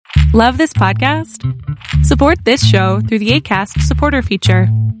Love this podcast? Support this show through the Acast supporter feature.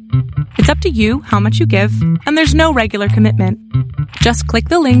 It's up to you how much you give, and there's no regular commitment. Just click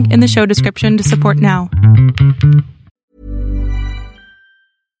the link in the show description to support now.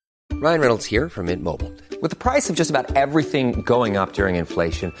 Ryan Reynolds here from Mint Mobile. With the price of just about everything going up during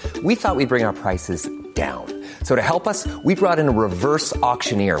inflation, we thought we'd bring our prices down. So to help us, we brought in a reverse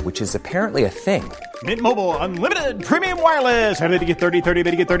auctioneer, which is apparently a thing. Mint Mobile Unlimited Premium Wireless. How to get 30, 30,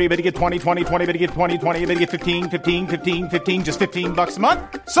 bit to get 30, bit to get 20, 20, 20, bit to get 20, 20, bit to get 15, 15, 15, 15, just $15 a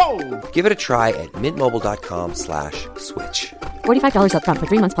month? Sold! Give it a try at mintmobile.com/switch. $45 up front for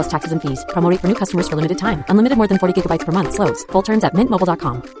 3 months plus taxes and fees. Promo rate for new customers for limited time. Unlimited more than 40 gigabytes per month. Slows full terms at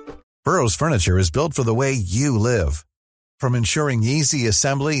mintmobile.com. Burrow's furniture is built for the way you live. From ensuring easy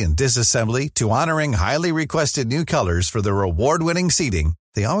assembly and disassembly to honoring highly requested new colors for their award-winning seating,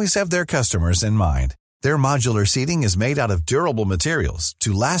 they always have their customers in mind. Their modular seating is made out of durable materials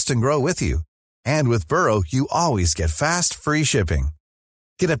to last and grow with you. And with Burrow, you always get fast, free shipping.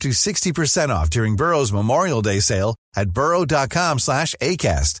 Get up to 60% off during Burrow's Memorial Day sale at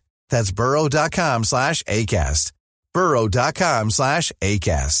burrow.com/ACAST. That's burrow.com/ACAST.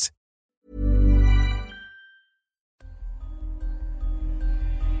 burrow.com/ACAST.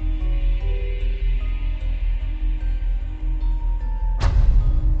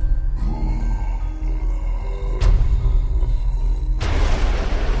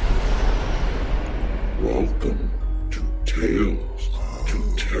 Welcome to Tales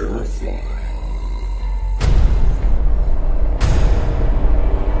to Terrify.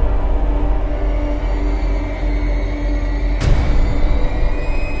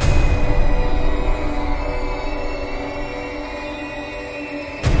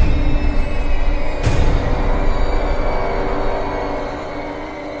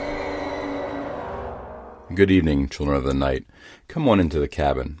 Good evening, children of the night. Come on into the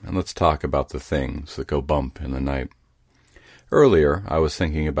cabin, and let's talk about the things that go bump in the night. Earlier, I was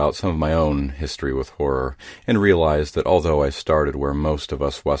thinking about some of my own history with horror, and realized that although I started where most of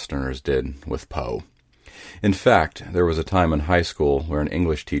us Westerners did, with Poe. In fact, there was a time in high school where an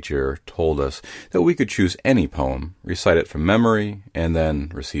English teacher told us that we could choose any poem, recite it from memory, and then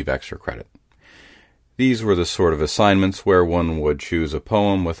receive extra credit. These were the sort of assignments where one would choose a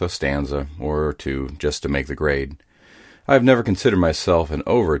poem with a stanza or two just to make the grade. I've never considered myself an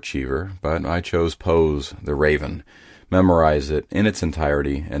overachiever, but I chose Poe's The Raven, memorized it in its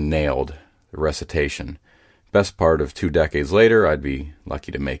entirety, and nailed the recitation. Best part of 2 decades later, I'd be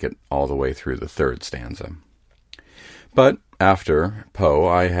lucky to make it all the way through the 3rd stanza. But after Poe,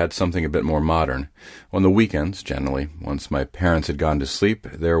 I had something a bit more modern. On the weekends, generally, once my parents had gone to sleep,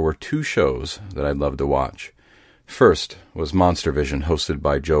 there were 2 shows that I'd love to watch. First was Monster Vision, hosted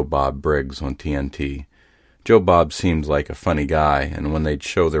by Joe Bob Briggs on TNT. Joe Bob seemed like a funny guy, and when they'd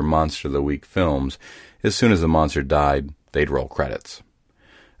show their Monster of the Week films, as soon as the monster died, they'd roll credits.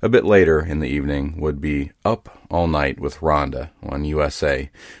 A bit later in the evening would be Up All Night with Rhonda on USA.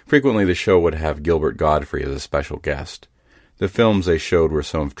 Frequently the show would have Gilbert Gottfried as a special guest. The films they showed were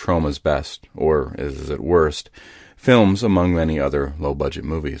some of Troma's best, or, as at worst, films among many other low-budget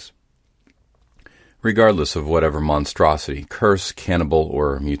movies. Regardless of whatever monstrosity, curse, cannibal,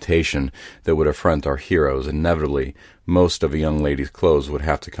 or mutation that would affront our heroes, inevitably most of a young lady's clothes would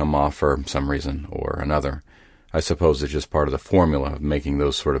have to come off for some reason or another. I suppose it's just part of the formula of making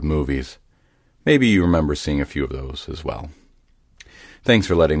those sort of movies. Maybe you remember seeing a few of those as well. Thanks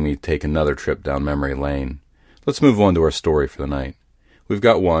for letting me take another trip down memory lane. Let's move on to our story for the night. We've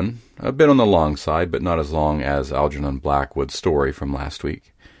got one, a bit on the long side, but not as long as Algernon Blackwood's story from last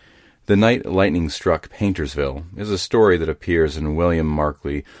week. The Night Lightning Struck Paintersville is a story that appears in William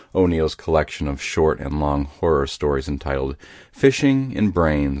Markley O'Neill's collection of short and long horror stories entitled Fishing in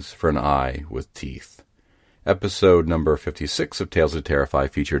Brains for an Eye with Teeth. Episode number 56 of Tales to Terrify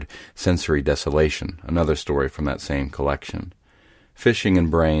featured Sensory Desolation, another story from that same collection. Fishing in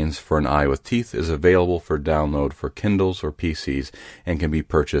Brains for an Eye with Teeth is available for download for Kindles or PCs and can be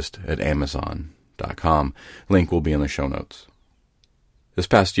purchased at Amazon.com. Link will be in the show notes. This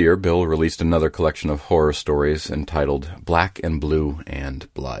past year, Bill released another collection of horror stories entitled Black and Blue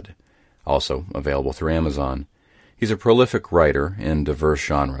and Blood, also available through Amazon. He's a prolific writer in diverse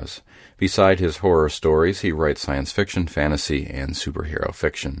genres. Beside his horror stories, he writes science fiction, fantasy, and superhero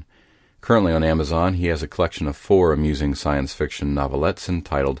fiction. Currently on Amazon, he has a collection of 4 amusing science fiction novelettes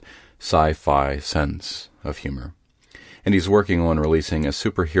entitled Sci-Fi Sense of Humor. And he's working on releasing a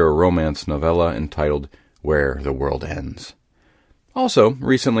superhero romance novella entitled Where the World Ends. Also,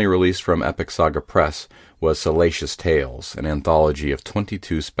 recently released from Epic Saga Press was Salacious Tales, an anthology of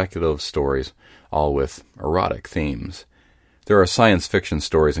 22 speculative stories, all with erotic themes. There are science fiction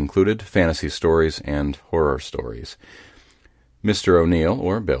stories included, fantasy stories, and horror stories. Mr. O'Neill,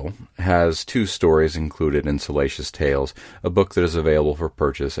 or Bill, has 2 stories included in Salacious Tales, a book that is available for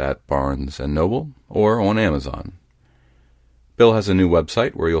purchase at Barnes & Noble or on Amazon. Bill has a new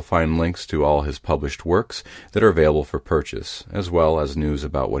website where you'll find links to all his published works that are available for purchase, as well as news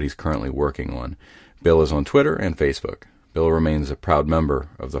about what he's currently working on. Bill is on Twitter and Facebook. Bill remains a proud member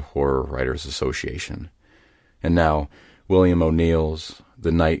of the Horror Writers Association. And now, William O'Neill's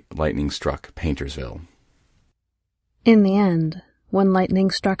The Night Lightning Struck Paintersville. In the end, when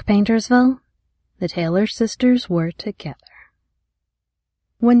lightning struck Paintersville, the Taylor sisters were together.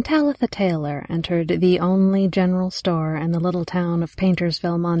 When Talitha Taylor entered the only general store in the little town of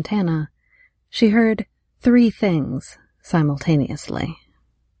Paintersville, Montana, she heard 3 things simultaneously.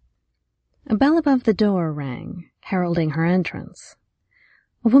 A bell above the door rang, heralding her entrance.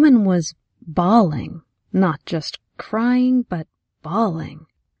 A woman was bawling, not just crying, but bawling,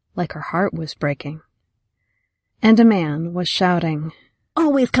 like her heart was breaking. And a man was shouting,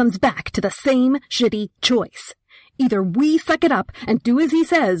 "Always comes back to the same shitty choice. Either we suck it up and do as he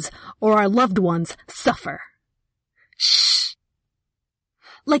says, or our loved ones suffer." Shh!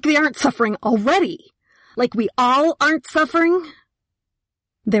 Like they aren't suffering already. Like we all aren't suffering.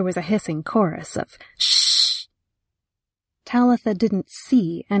 There was a hissing chorus of shh. Talitha didn't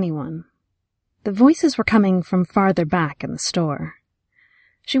see anyone. The voices were coming from farther back in the store.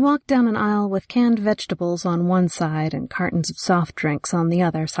 She walked down an aisle with canned vegetables on one side and cartons of soft drinks on the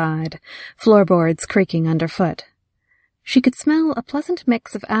other side, floorboards creaking underfoot. She could smell a pleasant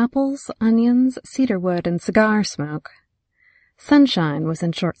mix of apples, onions, cedarwood, and cigar smoke. Sunshine was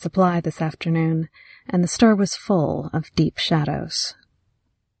in short supply this afternoon, and the store was full of deep shadows.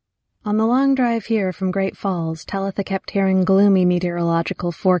 On the long drive here from Great Falls, Talitha kept hearing gloomy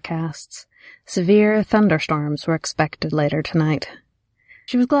meteorological forecasts. Severe thunderstorms were expected later tonight.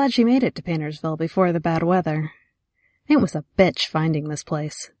 She was glad she made it to Paintersville before the bad weather. It was a bitch finding this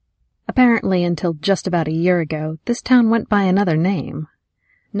place. Apparently, until just about a year ago, this town went by another name.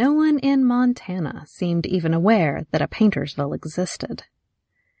 No one in Montana seemed even aware that a Paintersville existed.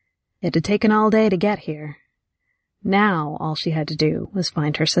 It had taken all day to get here. Now all she had to do was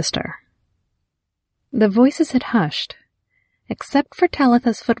find her sister. The voices had hushed. Except for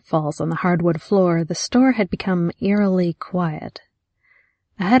Talitha's footfalls on the hardwood floor, the store had become eerily quiet.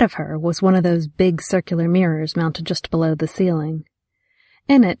 Ahead of her was one of those big circular mirrors mounted just below the ceiling.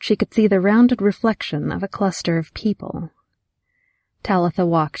 In it she could see the rounded reflection of a cluster of people. Talitha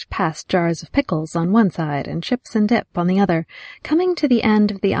walked past jars of pickles on one side and chips and dip on the other, coming to the end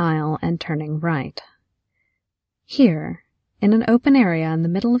of the aisle and turning right. Here, in an open area in the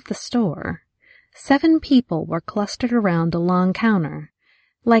middle of the store, 7 people were clustered around a long counter,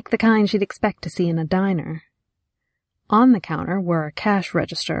 like the kind she'd expect to see in a diner. On the counter were a cash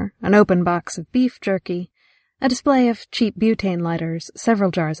register, an open box of beef jerky, a display of cheap butane lighters,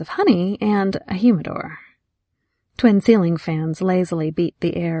 several jars of honey, and a humidor. Twin ceiling fans lazily beat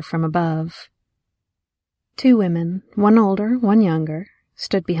the air from above. 2 women, one older, one younger,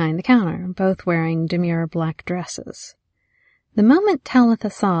 stood behind the counter, both wearing demure black dresses. The moment Talitha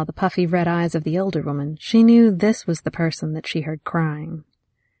saw the puffy red eyes of the older woman, she knew this was the person that she heard crying.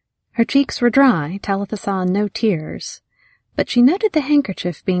 Her cheeks were dry, Talitha saw no tears, but she noted the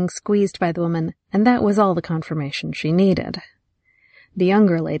handkerchief being squeezed by the woman, and that was all the confirmation she needed. The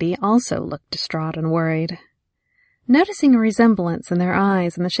younger lady also looked distraught and worried. Noticing a resemblance in their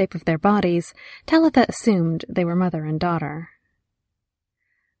eyes and the shape of their bodies, Talitha assumed they were mother and daughter.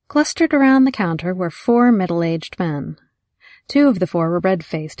 Clustered around the counter were 4 middle-aged men. 2 of the 4 were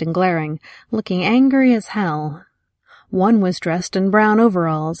red-faced and glaring, looking angry as hell. One was dressed in brown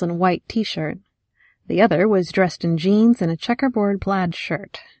overalls and a white t-shirt. The other was dressed in jeans and a checkerboard plaid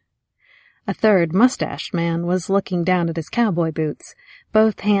shirt. A third mustached man was looking down at his cowboy boots,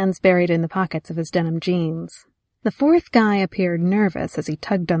 both hands buried in the pockets of his denim jeans. The 4th guy appeared nervous as he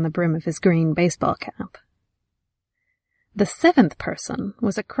tugged on the brim of his green baseball cap. The 7th person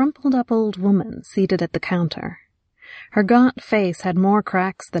was a crumpled-up old woman seated at the counter. Her gaunt face had more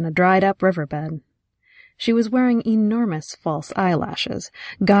cracks than a dried-up riverbed. She was wearing enormous false eyelashes,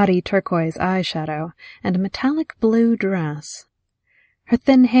 gaudy turquoise eyeshadow, and a metallic blue dress. Her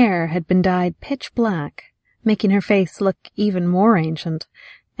thin hair had been dyed pitch black, making her face look even more ancient,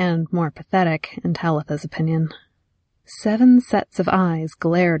 and more pathetic, in Talitha's opinion. 7 sets of eyes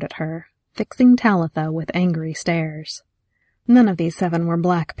glared at her, fixing Talitha with angry stares. None of these 7 were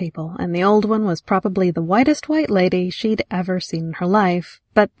black people, and the old one was probably the whitest white lady she'd ever seen in her life,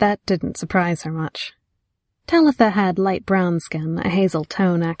 but that didn't surprise her much. Talitha had light brown skin, a hazel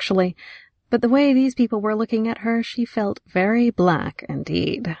tone actually, But the way these people were looking at her, she felt very black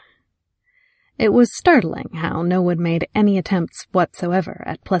indeed. It was startling how no one made any attempts whatsoever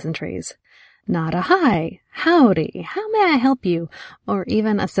at pleasantries. Not a hi, howdy, how may I help you, or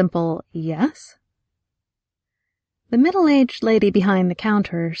even a simple yes. The middle-aged lady behind the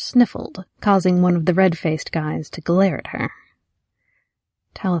counter sniffled, causing one of the red-faced guys to glare at her.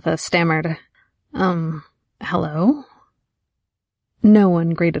 Talitha stammered, hello? No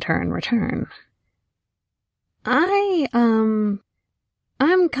one greeted her in return. I'm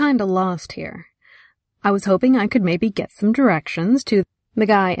kinda lost here. I was hoping I could maybe get some directions to... The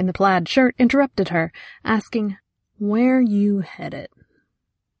guy in the plaid shirt interrupted her, asking, "Where you headed?"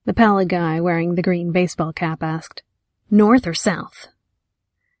 The pallid guy wearing the green baseball cap asked, "North or south?"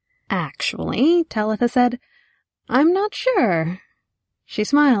 "Actually," Talitha said, "I'm not sure." She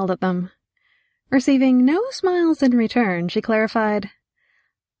smiled at them. Receiving no smiles in return, she clarified,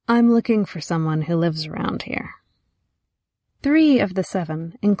 "I'm looking for someone who lives around here." 3 of the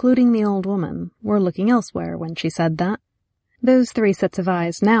 7, including the old woman, were looking elsewhere when she said that. Those 3 sets of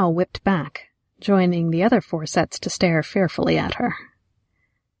eyes now whipped back, joining the other 4 sets to stare fearfully at her.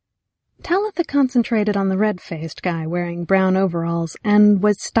 Talitha concentrated on the red-faced guy wearing brown overalls and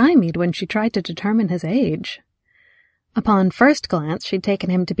was stymied when she tried to determine his age. Upon first glance, she'd taken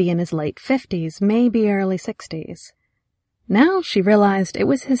him to be in his late 50s, maybe early 60s. Now she realized it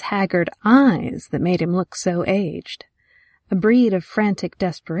was his haggard eyes that made him look so aged. A breed of frantic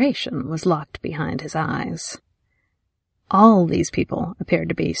desperation was locked behind his eyes. All these people appeared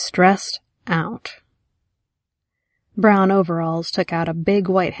to be stressed out. Brown Overalls took out a big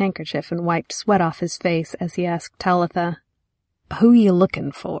white handkerchief and wiped sweat off his face as he asked Talitha, "Who you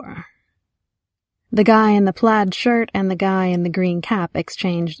looking for?" The guy in the plaid shirt and the guy in the green cap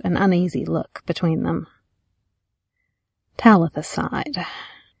exchanged an uneasy look between them. Talitha sighed.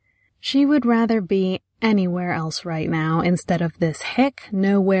 She would rather be anywhere else right now instead of this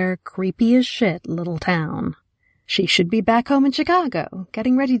nowhere, creepy-as-shit little town. She should be back home in Chicago,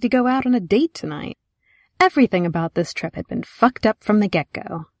 getting ready to go out on a date tonight. Everything about this trip had been fucked up from the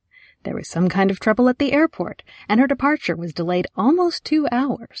get-go. There was some kind of trouble at the airport, and her departure was delayed almost 2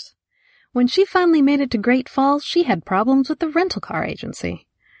 hours. When she finally made it to Great Falls, she had problems with the rental car agency.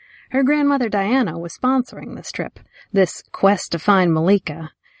 Her grandmother Diana was sponsoring this trip, this quest to find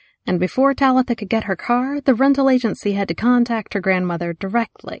Malika, and before Talitha could get her car, the rental agency had to contact her grandmother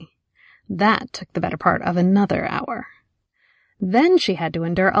directly. That took the better part of another hour. Then she had to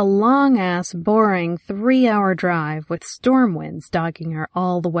endure a long-ass, boring 3-hour drive with storm winds dogging her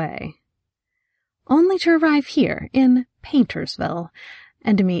all the way. Only to arrive here, in Paintersville,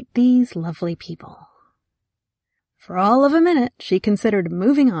 and to meet these lovely people. For all of a minute, she considered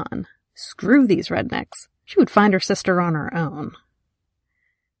moving on. Screw these rednecks. She would find her sister on her own.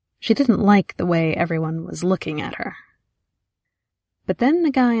 She didn't like the way everyone was looking at her. But then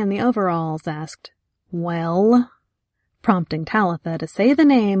the guy in the overalls asked, "Well?" prompting Talitha to say the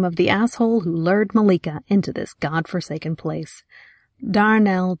name of the asshole who lured Malika into this godforsaken place.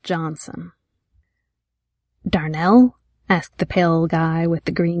 Darnell Johnson. "Darnell?" asked the pale guy with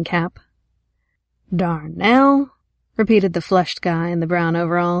the green cap. "Darnell?" repeated the flushed guy in the brown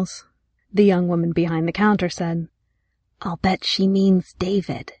overalls. The young woman behind the counter said, "I'll bet she means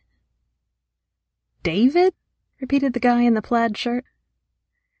David." "David?" repeated the guy in the plaid shirt.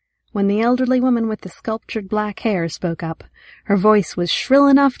 When the elderly woman with the sculptured black hair spoke up, her voice was shrill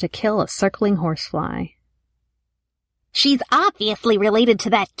enough to kill a circling horsefly. "She's obviously related to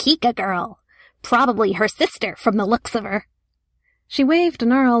that Kika girl. Probably her sister from the looks of her." She waved a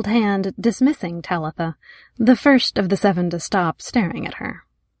gnarled hand, dismissing Talitha, the first of the 7 to stop staring at her.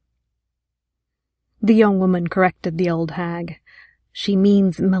 The young woman corrected the old hag. "She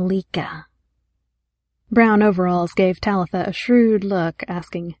means Malika." Brown Overalls gave Talitha a shrewd look,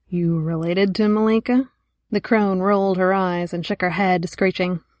 asking, "You related to Malika?" The crone rolled her eyes and shook her head,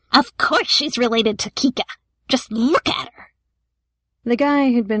 screeching, "Of course she's related to Kika. Just look at her." The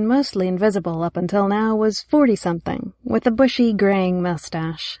guy who'd been mostly invisible up until now was 40-something, with a bushy, graying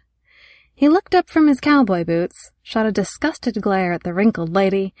mustache. He looked up from his cowboy boots, shot a disgusted glare at the wrinkled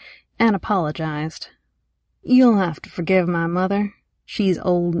lady, and apologized. "You'll have to forgive my mother. She's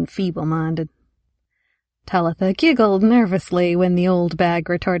old and feeble-minded." Talitha giggled nervously when the old bag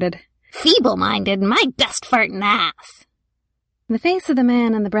retorted, "Feeble-minded, my dust-farting ass." The face of the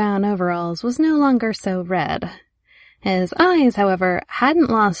man in the brown overalls was no longer so red. His eyes, however, hadn't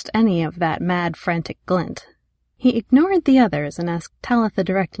lost any of that mad, frantic glint. He ignored the others and asked Talitha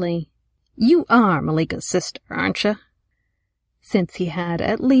directly, "You are Malika's sister, aren't you?" Since he had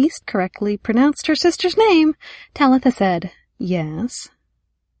at least correctly pronounced her sister's name, Talitha said, "Yes."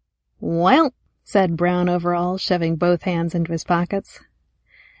 "Well," said Brown Overalls, shoving both hands into his pockets,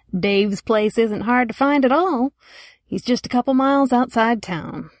 "Dave's place isn't hard to find at all. He's just a couple miles outside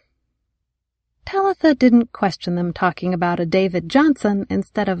town." Talitha didn't question them talking about a David Johnson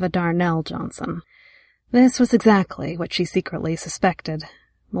instead of a Darnell Johnson. This was exactly what she secretly suspected.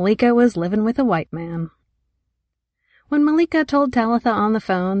 Malika was living with a white man. When Malika told Talitha on the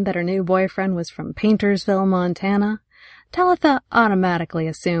phone that her new boyfriend was from Paintersville, Montana, Talitha automatically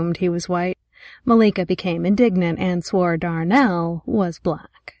assumed he was white. Malika became indignant and swore Darnell was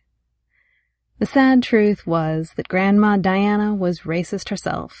black. The sad truth was that Grandma Diana was racist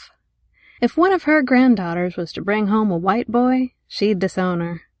herself. If one of her granddaughters was to bring home a white boy, she'd disown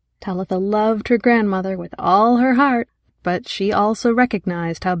her. Talitha loved her grandmother with all her heart, but she also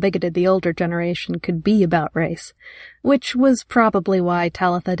recognized how bigoted the older generation could be about race, which was probably why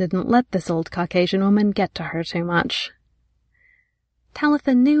Talitha didn't let this old Caucasian woman get to her too much.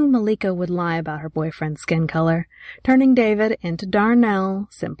 Talitha knew Malika would lie about her boyfriend's skin color, turning David into Darnell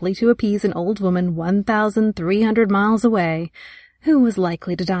simply to appease an old woman 1,300 miles away, who was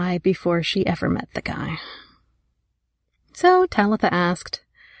likely to die before she ever met the guy. So Talitha asked,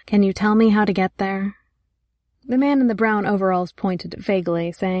 "Can you tell me how to get there?" The man in the brown overalls pointed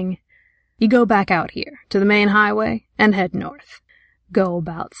vaguely, saying, "You go back out here, to the main highway, and head north. Go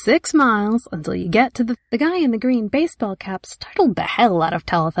about 6 miles until you get to the guy in the green baseball cap startled the hell out of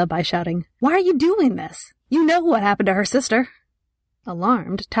Talitha by shouting, "Why are you doing this? You know what happened to her sister."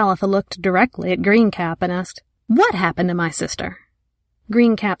 Alarmed, Talitha looked directly at Greencap and asked, "What happened to my sister?"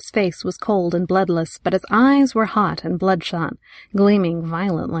 Greencap's face was cold and bloodless, but his eyes were hot and bloodshot, gleaming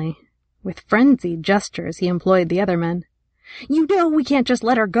violently. With frenzied gestures, he employed the other men. "You know we can't just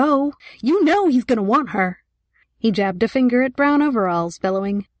let her go. You know he's going to want her." He jabbed a finger at Brown Overalls,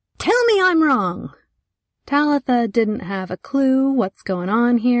 bellowing, "Tell me I'm wrong." Talitha didn't have a clue what's going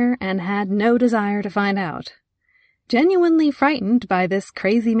on here and had no desire to find out. Genuinely frightened by this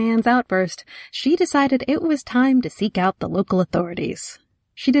crazy man's outburst, she decided it was time to seek out the local authorities.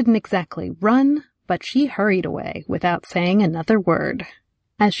 She didn't exactly run, but she hurried away without saying another word.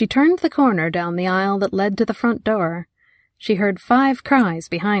 As she turned the corner down the aisle that led to the front door, she heard 5 cries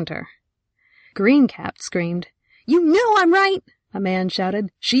behind her. Greencap screamed, "You know I'm right!" A man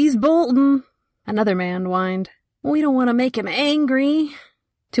shouted, "She's boltin'!" Another man whined, "We don't want to make him angry."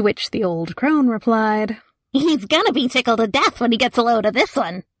 To which the old crone replied, "He's gonna be tickled to death when he gets a load of this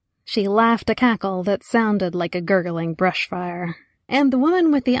one." She laughed a cackle that sounded like a gurgling brush fire. And the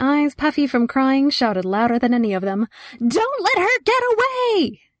woman with the eyes puffy from crying shouted louder than any of them, "Don't let her get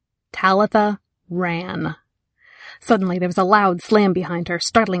away!" Talitha ran. Suddenly there was a loud slam behind her,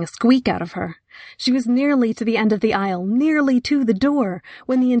 startling a squeak out of her. She was nearly to the end of the aisle, nearly to the door,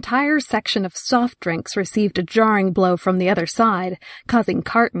 when the entire section of soft drinks received a jarring blow from the other side, causing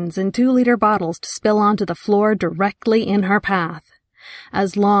cartons and 2-liter bottles to spill onto the floor directly in her path.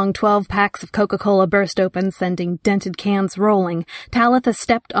 As long 12 packs of Coca-Cola burst open, sending dented cans rolling, Talitha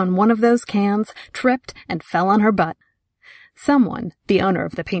stepped on one of those cans, tripped, and fell on her butt. Someone, the owner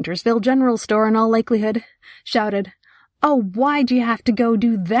of the Paintersville General Store in all likelihood, shouted, "Oh, why'd you have to go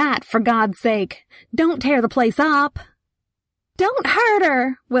do that, for God's sake? Don't tear the place up!" "Don't hurt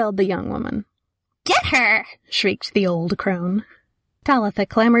her!" wailed the young woman. "Get her!" shrieked the old crone. Talitha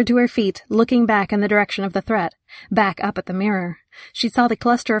clambered to her feet, looking back in the direction of the threat, back up at the mirror. She saw the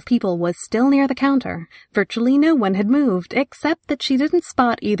cluster of people was still near the counter. Virtually no one had moved, except that she didn't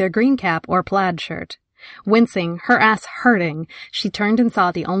spot either Greencap or Plaid Shirt. Wincing, her ass hurting, she turned and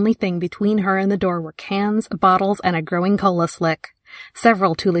saw the only thing between her and the door were cans, bottles, and a growing cola slick.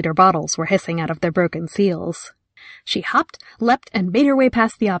 Several 2-liter bottles were hissing out of their broken seals. She hopped, leapt, and made her way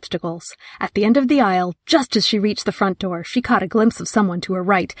past the obstacles. At the end of the aisle, just as she reached the front door, she caught a glimpse of someone to her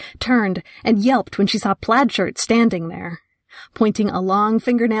right, turned, and yelped when she saw Plaid Shirt standing there. Pointing a long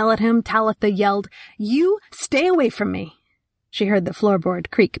fingernail at him, Talitha yelled, "You stay away from me!" She heard the floorboard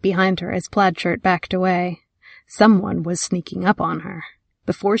creak behind her as Plaid Shirt backed away. Someone was sneaking up on her.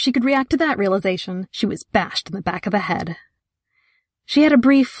 Before she could react to that realization, she was bashed in the back of the head. She had a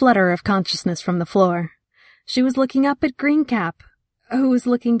brief flutter of consciousness from the floor. She was looking up at Greencap, who was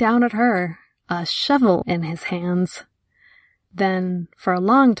looking down at her, a shovel in his hands. Then, for a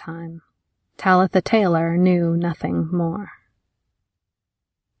long time, Talitha Taylor knew nothing more.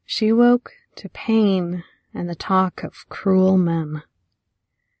 She woke to pain and the talk of cruel men.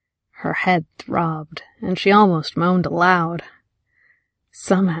 Her head throbbed, and she almost moaned aloud.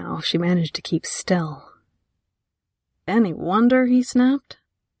 Somehow she managed to keep still. "Any wonder?" he snapped.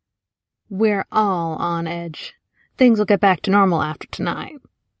 "We're all on edge. Things will get back to normal after tonight."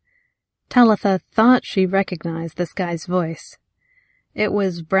 Talitha thought she recognized this guy's voice. It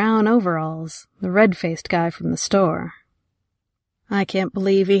was Brown Overalls, the red-faced guy from the store. I can't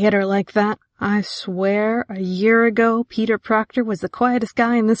believe he hit her like that. I swear, a year ago, Peter Proctor was the quietest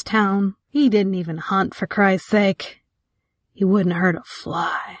guy in this town. He didn't even hunt, for Christ's sake. He wouldn't hurt a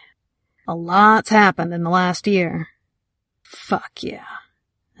fly. A lot's happened in the last year. Fuck yeah.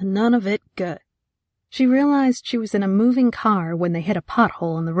 And none of it good. She realized she was in a moving car when they hit a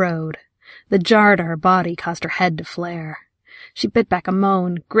pothole in the road. The jar to her body caused her head to flare. She bit back a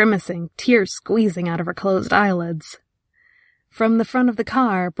moan, grimacing, tears squeezing out of her closed eyelids. From the front of the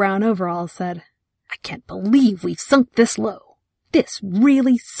car, Brown Overalls said, "I can't believe we've sunk this low. This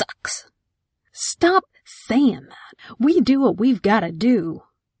really sucks." "Stop saying that. We do what we've got to do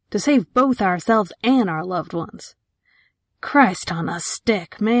to save both ourselves and our loved ones. Christ on a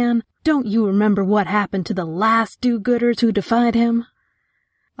stick, man. Don't you remember what happened to the last do-gooders who defied him?"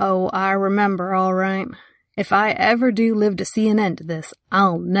 "Oh, I remember, all right. If I ever do live to see an end to this,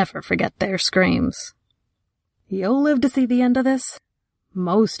 I'll never forget their screams." "You'll live to see the end of this?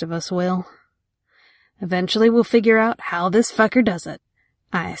 Most of us will. Eventually we'll figure out how this fucker does it.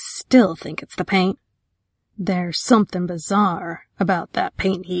 I still think it's the paint. There's something bizarre about that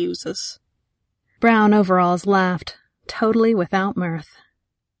paint he uses." Brown Overalls laughed, totally without mirth.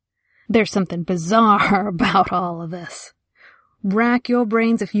 "There's something bizarre about all of this. Rack your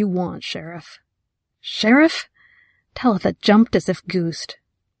brains if you want, Sheriff." "Sheriff?" Talitha jumped as if goosed.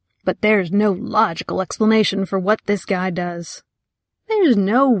 "But there's no logical explanation for what this guy does. There's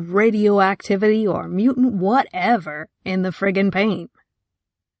no radioactivity or mutant whatever in the friggin' paint."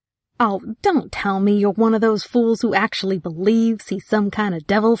 "Oh, don't tell me you're one of those fools who actually believes he's some kind of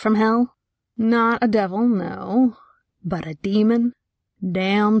devil from hell." "Not a devil, no. But a demon?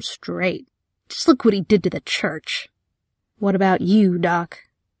 Damn straight. Just look what he did to the church." "What about you, Doc?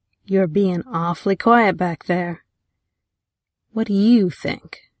 You're being awfully quiet back there. What do you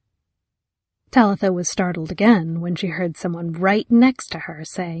think?" Talitha was startled again when she heard someone right next to her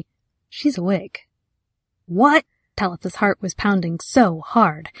say, "She's awake." "What?" Talitha's heart was pounding so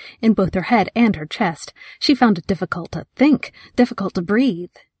hard, in both her head and her chest, she found it difficult to think, difficult to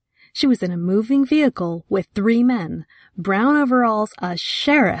breathe. She was in a moving vehicle with 3 men, Brown Overalls, a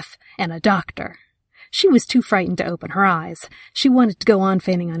sheriff, and a doctor. She was too frightened to open her eyes. She wanted to go on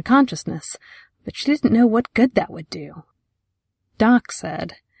feigning unconsciousness, but she didn't know what good that would do. Doc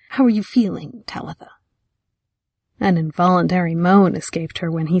said, "How are you feeling, Talitha?" An involuntary moan escaped her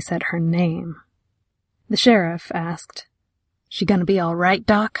when he said her name. The sheriff asked, "She gonna be all right,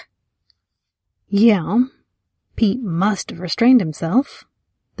 Doc?" "Yeah." Pete must have restrained himself.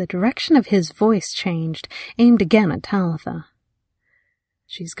 The direction of his voice changed, aimed again at Talitha.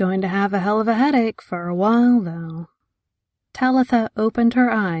 "She's going to have a hell of a headache for a while, though." Talitha opened her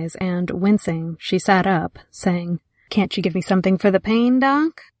eyes and, wincing, she sat up, saying, "Can't you give me something for the pain,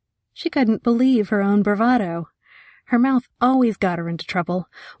 Doc?" She couldn't believe her own bravado. Her mouth always got her into trouble.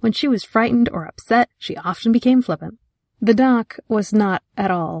 When she was frightened or upset, she often became flippant. The doc was not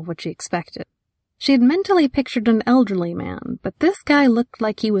at all what she expected. She had mentally pictured an elderly man, but this guy looked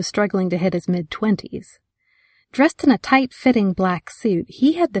like he was struggling to hit his mid-20s. Dressed in a tight-fitting black suit,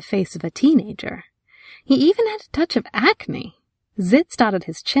 he had the face of a teenager. He even had a touch of acne. Zits dotted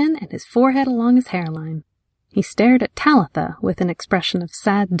his chin and his forehead along his hairline. He stared at Talitha with an expression of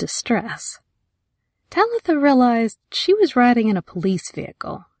sad distress. Talitha realized she was riding in a police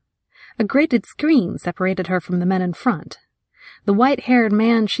vehicle. A grated screen separated her from the men in front. The white-haired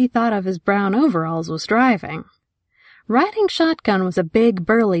man she thought of as Brown Overalls was driving. Riding shotgun was a big,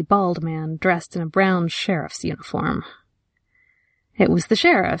 burly, bald man dressed in a brown sheriff's uniform. It was the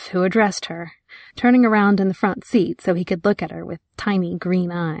sheriff who addressed her, turning around in the front seat so he could look at her with tiny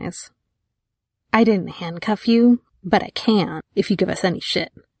green eyes. "I didn't handcuff you, but I can if you give us any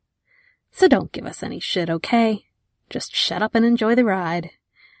shit. So don't give us any shit, okay? Just shut up and enjoy the ride.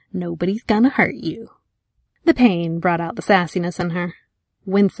 Nobody's gonna hurt you." The pain brought out the sassiness in her.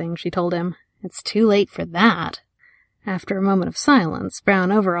 Wincing, she told him, "It's too late for that." After a moment of silence,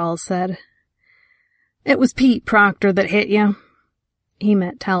 Brown Overalls said, "It was Pete Proctor that hit you." He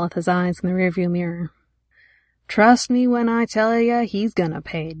met Talitha's eyes in the rearview mirror. "Trust me when I tell you he's gonna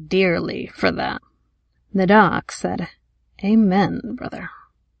pay dearly for that." The doc said, "Amen, brother."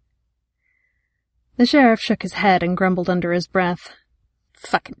 The sheriff shook his head and grumbled under his breath,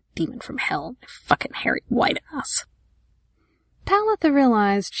 "Fucking demon from hell, fucking hairy white ass." Talitha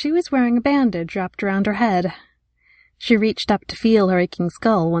realized she was wearing a bandage wrapped around her head. She reached up to feel her aching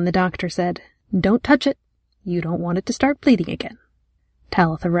skull when the doctor said, "Don't touch it. You don't want it to start bleeding again."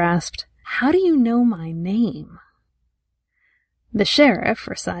 Talitha rasped, "How do you know my name?" The sheriff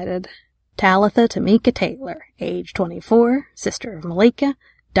recited, Talitha Tamika Taylor, age 24, sister of Malika,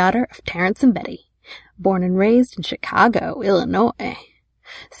 daughter of Terrence and Betty, born and raised in Chicago, Illinois.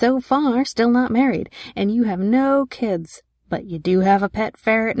 So far, still not married, and you have no kids, but you do have a pet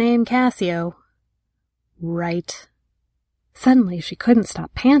ferret named Cassio. Right. Suddenly, she couldn't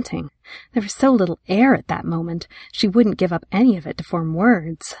stop panting. There was so little air at that moment, she wouldn't give up any of it to form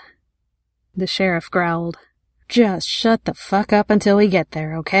words. The sheriff growled, "Just shut the fuck up until we get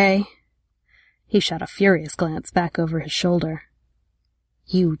there, okay?" He shot a furious glance back over his shoulder.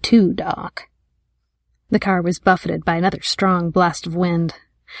 "You too, Doc." The car was buffeted by another strong blast of wind.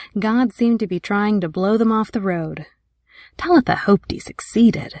 God seemed to be trying to blow them off the road. Talitha hoped he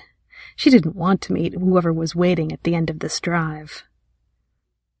succeeded. She didn't want to meet whoever was waiting at the end of this drive.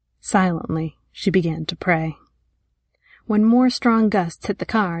 Silently, she began to pray. When more strong gusts hit the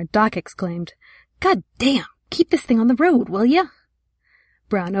car, Doc exclaimed, "God damn! Keep this thing on the road, will ya?"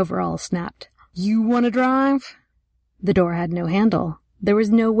 Brown Overalls snapped, "You want to drive?" The door had no handle. There was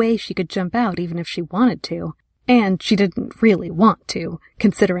no way she could jump out even if she wanted to, and she didn't really want to,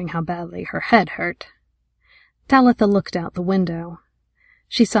 considering how badly her head hurt. Talitha looked out the window.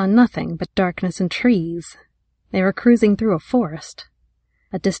 She saw nothing but darkness and trees. They were cruising through a forest.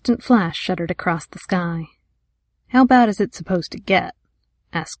 A distant flash shuddered across the sky. "How bad is it supposed to get?"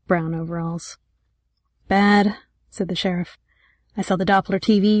 asked Brown Overalls. "Bad," said the sheriff. "I saw the Doppler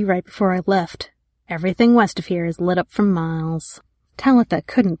TV right before I left. Everything west of here is lit up for miles." Talitha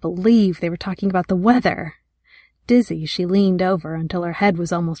couldn't believe they were talking about the weather. Dizzy, she leaned over until her head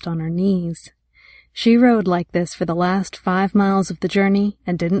was almost on her knees. She rode like this for the last 5 miles of the journey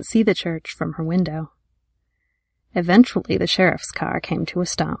and didn't see the church from her window. Eventually, the sheriff's car came to a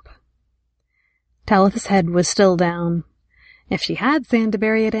stop. Talitha's head was still down. If she had sand to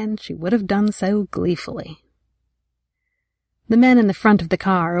bury it in, she would have done so gleefully. The men in the front of the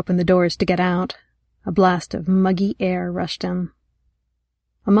car opened the doors to get out. A blast of muggy air rushed in.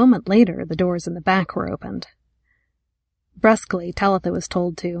 A moment later, the doors in the back were opened. Brusquely, Talitha was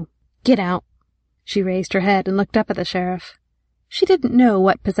told to get out. She raised her head and looked up at the sheriff. She didn't know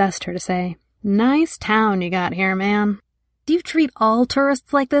what possessed her to say, "Nice town you got here, man. Do you treat all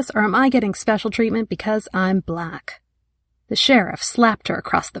tourists like this, or am I getting special treatment because I'm black?" The sheriff slapped her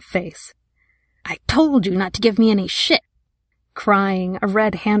across the face. "I told you not to give me any shit." Crying, a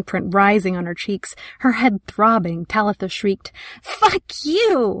red handprint rising on her cheeks, her head throbbing, Talitha shrieked, "Fuck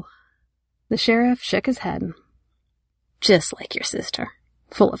you!" The sheriff shook his head. "Just like your sister,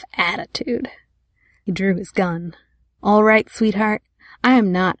 full of attitude." He drew his gun. "All right, sweetheart, I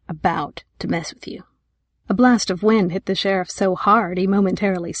am not about to mess with you." A blast of wind hit the sheriff so hard he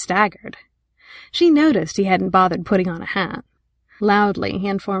momentarily staggered. She noticed he hadn't bothered putting on a hat. Loudly, he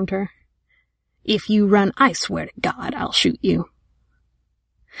informed her, "If you run, I swear to God I'll shoot you."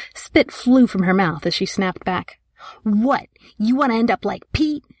 Spit flew from her mouth as she snapped back, "What, you want to end up like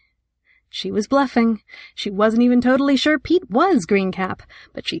Pete?" She was bluffing. She wasn't even totally sure Pete was Greencap,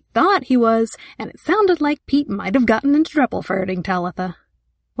 but she thought he was, and it sounded like Pete might have gotten into trouble for hurting Talitha.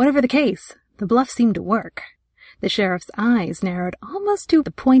 Whatever the case, the bluff seemed to work. The sheriff's eyes narrowed almost to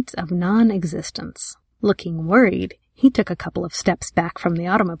the point of non-existence. Looking worried, he took a couple of steps back from the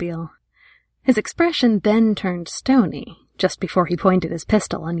automobile. His expression then turned stony, just before he pointed his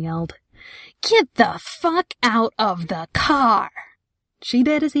pistol and yelled, "Get the fuck out of the car!" She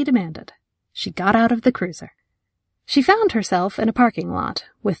did as he demanded. She got out of the cruiser. She found herself in a parking lot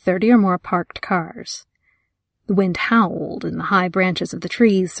with 30 or more parked cars. The wind howled in the high branches of the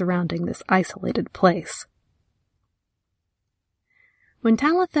trees surrounding this isolated place. When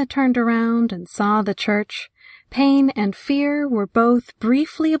Talitha turned around and saw the church, pain and fear were both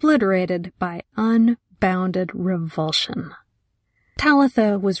briefly obliterated by unbounded revulsion.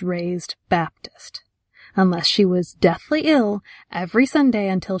 Talitha was raised Baptist. Unless she was deathly ill, every Sunday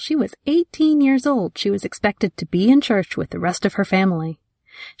until she was 18 years old, she was expected to be in church with the rest of her family.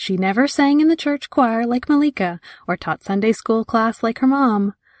 She never sang in the church choir like Malika, or taught Sunday school class like her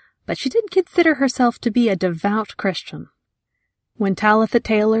mom, but she did consider herself to be a devout Christian. When Talitha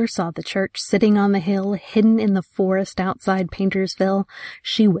Taylor saw the church sitting on the hill, hidden in the forest outside Paintersville,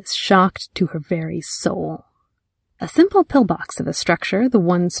 she was shocked to her very soul. A simple pillbox of a structure, the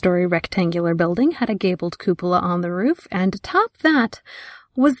one-story rectangular building had a gabled cupola on the roof, and atop that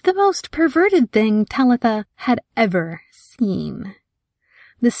was the most perverted thing Talitha had ever seen.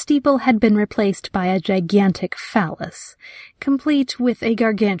 The steeple had been replaced by a gigantic phallus, complete with a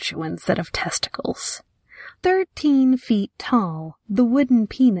gargantuan set of testicles. 13 feet tall, the wooden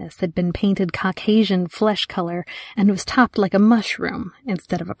penis had been painted Caucasian flesh color and was topped like a mushroom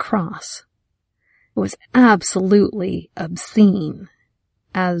instead of a cross. It was absolutely obscene.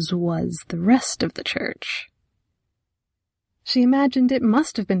 as was the rest of the church. She imagined it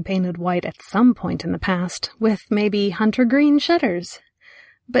must have been painted white at some point in the past, with maybe hunter green shutters.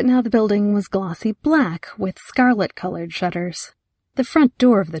 But now the building was glossy black with scarlet-colored shutters. The front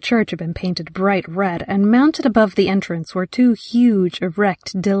door of the church had been painted bright red, and mounted above the entrance were two huge,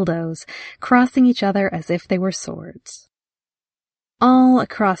 erect dildos, crossing each other as if they were swords. All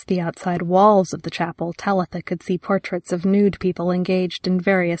across the outside walls of the chapel, Talitha could see portraits of nude people engaged in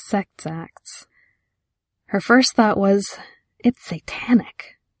various sex acts. Her first thought was, it's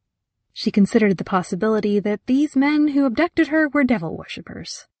satanic. She considered the possibility that these men who abducted her were devil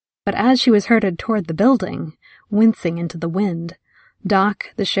worshippers. But as she was herded toward the building, wincing into the wind, Doc,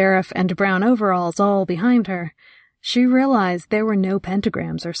 the sheriff, and brown overalls all behind her, she realized there were no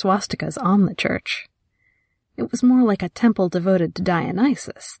pentagrams or swastikas on the church. It was more like a temple devoted to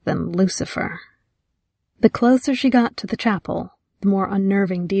Dionysus than Lucifer. The closer she got to the chapel, the more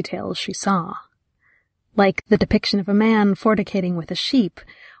unnerving details she saw. Like the depiction of a man fornicating with a sheep,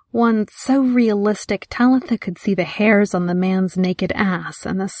 one so realistic Talitha could see the hairs on the man's naked ass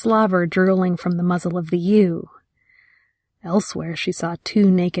and the slobber drooling from the muzzle of the ewe. Elsewhere she saw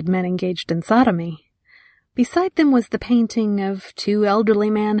two naked men engaged in sodomy. Beside them was the painting of two elderly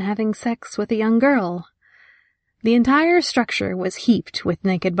men having sex with a young girl. The entire structure was heaped with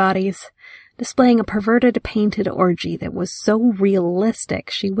naked bodies, displaying a perverted painted orgy that was so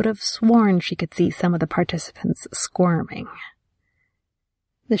realistic she would have sworn she could see some of the participants squirming.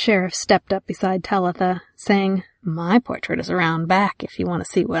 The sheriff stepped up beside Talitha, saying, "My portrait is around back if you want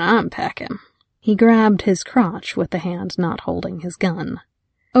to see what I'm packing." He grabbed his crotch with the hand not holding his gun.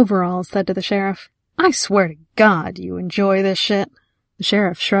 Overalls said to the sheriff, "I swear to God you enjoy this shit." The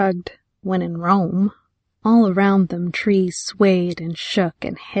sheriff shrugged. When in Rome. All around them trees swayed and shook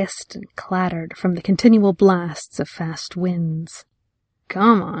and hissed and clattered from the continual blasts of fast winds.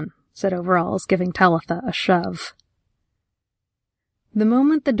 "Come on," said Overalls, giving Talitha a shove. The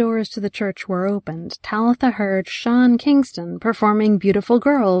moment the doors to the church were opened, Talitha heard Sean Kingston performing Beautiful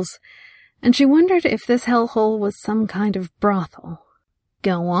Girls, and she wondered if this hellhole was some kind of brothel.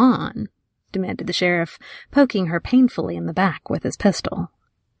 "Go on," demanded the sheriff, poking her painfully in the back with his pistol.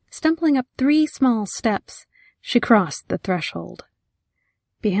 Stumbling up 3 small steps, she crossed the threshold.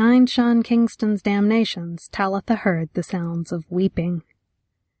 Behind Sean Kingston's damnations, Talitha heard the sounds of weeping.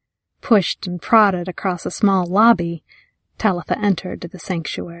 Pushed and prodded across a small lobby, Talitha entered the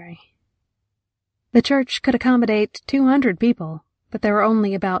sanctuary. The church could accommodate 200 people, but there were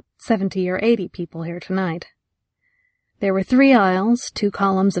only about 70 or 80 people here tonight. There were 3 aisles, 2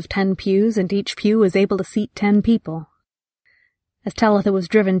 columns of 10 pews, and each pew was able to seat 10 people. As Talitha was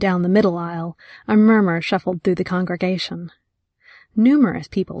driven down the middle aisle, a murmur shuffled through the congregation. Numerous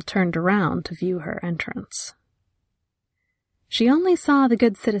people turned around to view her entrance. She only saw the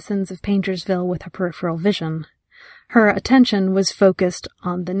good citizens of Paintersville with her peripheral vision. Her attention was focused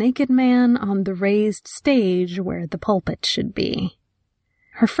on the naked man on the raised stage where the pulpit should be.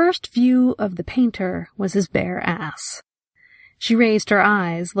 Her first view of the painter was his bare ass. She raised her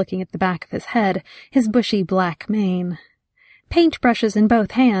eyes, looking at the back of his head, his bushy black mane. Paintbrushes in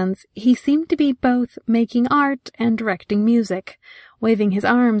both hands, he seemed to be both making art and directing music, waving his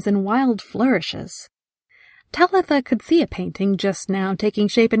arms in wild flourishes. Talitha could see a painting just now taking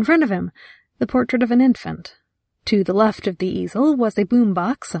shape in front of him, the portrait of an infant. To the left of the easel was a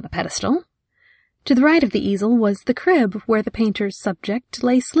boombox on a pedestal. To the right of the easel was the crib where the painter's subject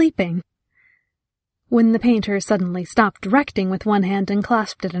lay sleeping. When the painter suddenly stopped directing with one hand and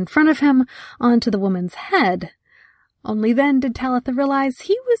clasped it in front of him onto the woman's head, only then did Talitha realize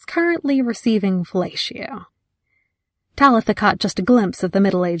he was currently receiving fellatio. Talitha caught just a glimpse of the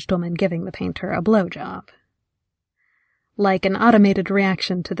middle-aged woman giving the painter a blowjob. Like an automated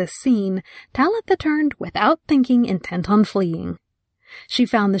reaction to this scene, Talitha turned without thinking, intent on fleeing. She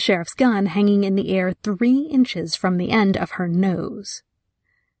found the sheriff's gun hanging in the air 3 inches from the end of her nose.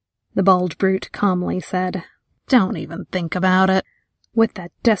 The bald brute calmly said, "Don't even think about it." With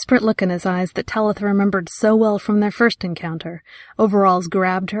that desperate look in his eyes that Talitha remembered so well from their first encounter, Overalls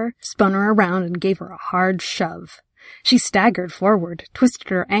grabbed her, spun her around, and gave her a hard shove. She staggered forward, twisted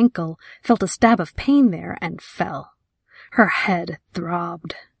her ankle, felt a stab of pain there, and fell. Her head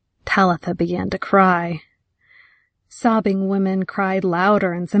throbbed. Talitha began to cry. Sobbing women cried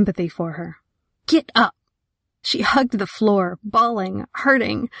louder in sympathy for her. "Get up!" She hugged the floor, bawling,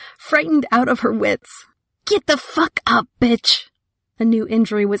 hurting, frightened out of her wits. "Get the fuck up, bitch!" A new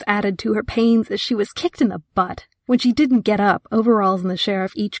injury was added to her pains as she was kicked in the butt. When she didn't get up, Overalls and the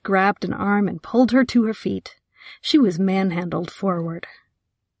sheriff each grabbed an arm and pulled her to her feet. She was manhandled forward.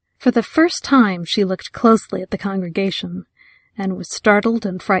 For the first time, she looked closely at the congregation. and was startled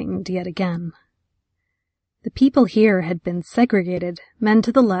and frightened yet again. The people here had been segregated, men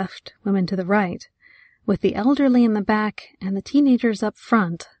to the left, women to the right, with the elderly in the back and the teenagers up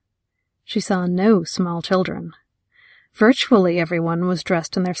front. She saw no small children. Virtually everyone was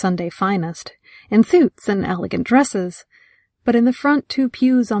dressed in their Sunday finest, in suits and elegant dresses, but in the front 2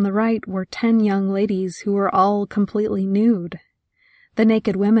 pews on the right were 10 young ladies who were all completely nude. The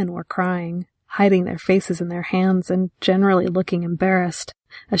naked women were crying, hiding their faces in their hands and generally looking embarrassed,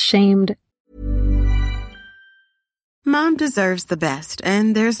 ashamed. Mom deserves the best,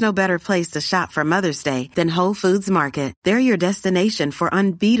 and there's no better place to shop for Mother's Day than Whole Foods Market. They're your destination for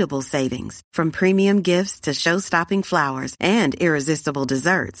unbeatable savings, from premium gifts to show-stopping flowers and irresistible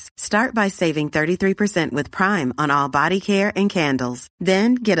desserts. Start by saving 33% with Prime on all body care and candles.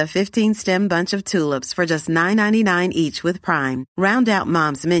 Then get a 15-stem bunch of tulips for just $9.99 each with Prime. Round out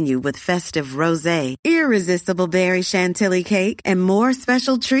Mom's menu with festive rosé, irresistible berry chantilly cake, and more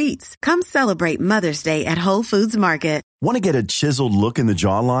special treats. Come celebrate Mother's Day at Whole Foods Market. Want to get a chiseled look in the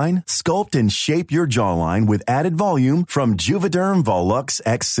jawline? Sculpt and shape your jawline with added volume from Juvederm Volux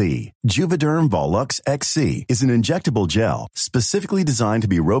XC. Juvederm Volux XC is an injectable gel specifically designed to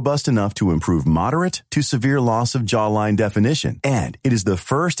be robust enough to improve moderate to severe loss of jawline definition. And it is the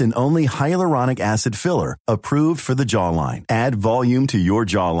first and only hyaluronic acid filler approved for the jawline. Add volume to your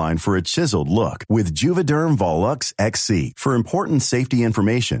jawline for a chiseled look with Juvederm Volux XC. For important safety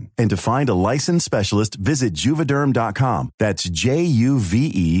information and to find a licensed specialist, visit Juvederm.com. That's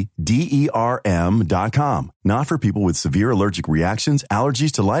Juvederm.com. Not for people with severe allergic reactions,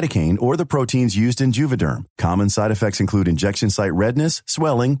 allergies to lidocaine, or the proteins used in Juvederm. Common side effects include injection site redness,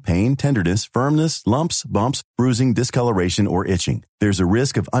 swelling, pain, tenderness, firmness, lumps, bumps, bruising, discoloration, or itching. There's a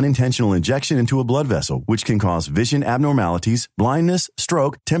risk of unintentional injection into a blood vessel, which can cause vision abnormalities, blindness,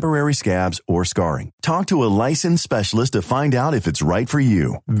 stroke, temporary scabs, or scarring. Talk to a licensed specialist to find out if it's right for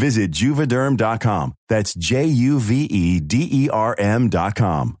you. Visit Juvederm.com. That's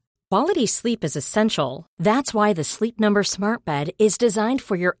Juvederm.com. Quality sleep is essential. That's why the Sleep Number Smart Bed is designed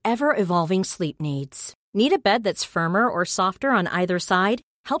for your ever-evolving sleep needs. Need a bed that's firmer or softer on either side?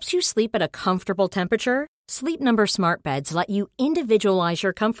 Helps you sleep at a comfortable temperature? Sleep Number Smart Beds let you individualize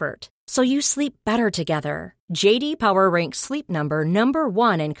your comfort, so you sleep better together. J.D. Power ranks Sleep Number number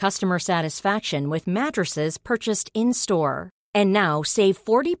 1 in customer satisfaction with mattresses purchased in-store. And now save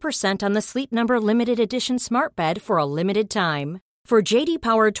 40% on the Sleep Number Limited Edition Smart Bed for a limited time. For J.D.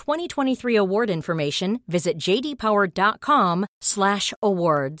 Power 2023 award information, visit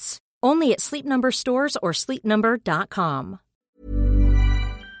jdpower.com/awards. Only at Sleep Number stores or sleepnumber.com.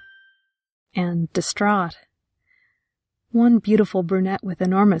 And distraught. One beautiful brunette with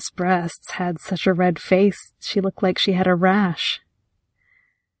enormous breasts had such a red face she looked like she had a rash.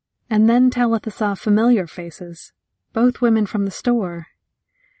 And then Talitha saw familiar faces, both women from the store.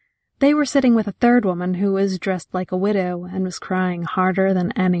 They were sitting with a third woman who was dressed like a widow and was crying harder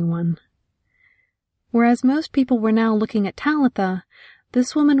than anyone. Whereas most people were now looking at Talitha,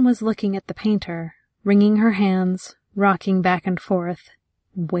 this woman was looking at the painter, wringing her hands, rocking back and forth,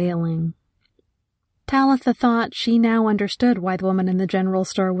 wailing. Talitha thought she now understood why the woman in the general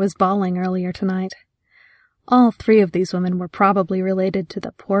store was bawling earlier tonight. All 3 of these women were probably related to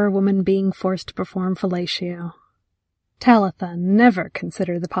the poor woman being forced to perform fellatio. Talitha never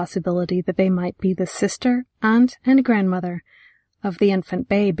considered the possibility that they might be the sister, aunt, and grandmother of the infant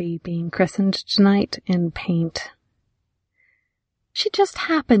baby being christened tonight in paint. She just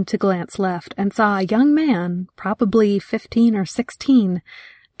happened to glance left and saw a young man, probably 15 or 16,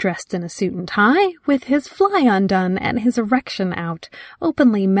 dressed in a suit and tie, with his fly undone and his erection out,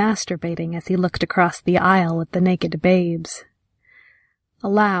 openly masturbating as he looked across the aisle at the naked babes.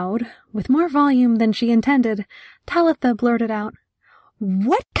 Aloud, with more volume than she intended, Talitha blurted out,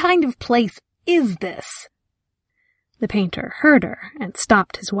 "What kind of place is this?" The painter heard her and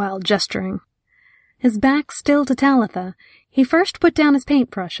stopped his wild gesturing. His back still to Talitha, he first put down his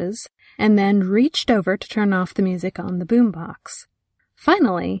paintbrushes and then reached over to turn off the music on the boombox.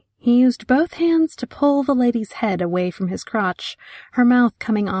 Finally, he used both hands to pull the lady's head away from his crotch, her mouth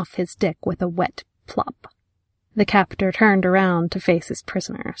coming off his dick with a wet plop. The captor turned around to face his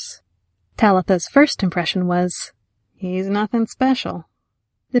prisoners. Talitha's first impression was, he's nothing special.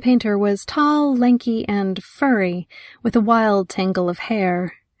 The painter was tall, lanky, and furry, with a wild tangle of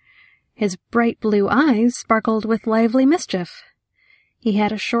hair. His bright blue eyes sparkled with lively mischief. He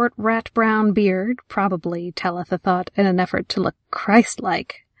had a short rat-brown beard, probably, Talitha thought, in an effort to look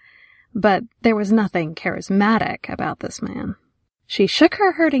Christ-like. But there was nothing charismatic about this man. She shook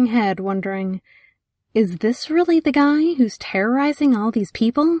her hurting head, wondering, is this really the guy who's terrorizing all these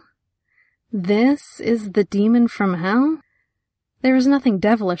people? This is the demon from hell? There was nothing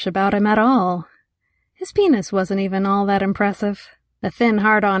devilish about him at all. His penis wasn't even all that impressive. The thin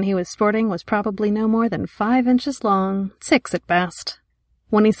hard-on he was sporting was probably no more than 5 inches long, 6 at best.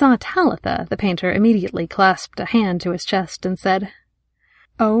 When he saw Talitha, the painter immediately clasped a hand to his chest and said,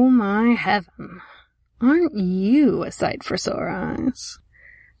 "Oh my heaven, aren't you a sight for sore eyes?"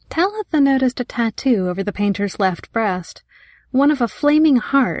 Talitha noticed a tattoo over the painter's left breast, one of a flaming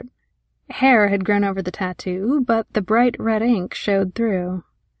heart. Hair had grown over the tattoo, but the bright red ink showed through.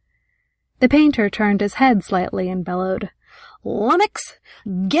 The painter turned his head slightly and bellowed, "Lummox,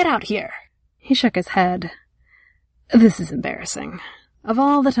 get out here!" He shook his head. This is embarrassing. Of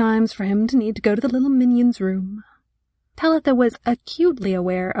all the times for him to need to go to the little minion's room. Talitha was acutely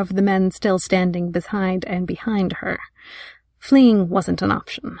aware of the men still standing behind her. Fleeing wasn't an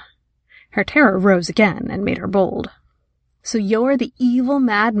option. Her terror rose again and made her bold. "So you're the evil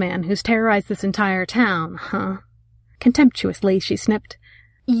madman who's terrorized this entire town, huh?" Contemptuously, she snipped,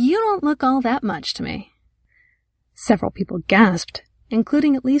 "You don't look all that much to me." Several people gasped,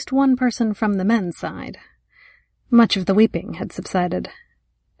 including at least one person from the men's side. Much of the weeping had subsided.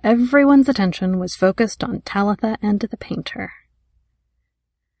 Everyone's attention was focused on Talitha and the painter.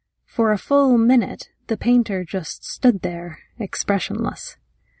 For a full minute, the painter just stood there, expressionless.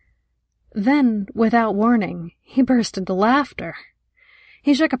 Then, without warning, he burst into laughter.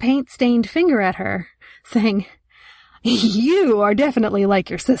 He shook a paint-stained finger at her, saying, "You are definitely like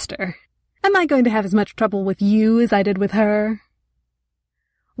your sister. Am I going to have as much trouble with you as I did with her?"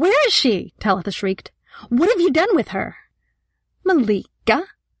 "Where is she?" Talitha shrieked. "What have you done with her?" "Malika?"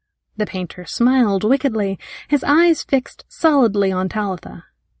 The painter smiled wickedly, his eyes fixed solidly on Talitha.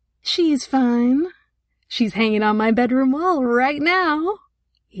 "She's fine. She's hanging on my bedroom wall right now,"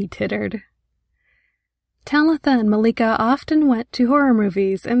 he tittered. Talitha and Malika often went to horror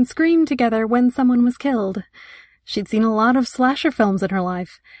movies and screamed together when someone was killed. She'd seen a lot of slasher films in her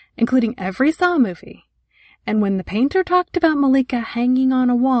life, including every Saw movie. And when the painter talked about Malika hanging on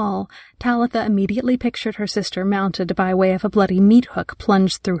a wall, Talitha immediately pictured her sister mounted by way of a bloody meat hook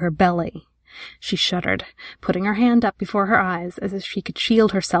plunged through her belly. She shuddered, putting her hand up before her eyes as if she could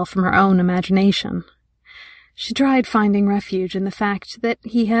shield herself from her own imagination. She tried finding refuge in the fact that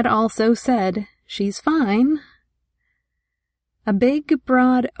he had also said, "She's fine." A big,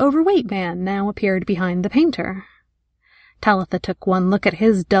 broad, overweight man now appeared behind the painter. Talitha took one look at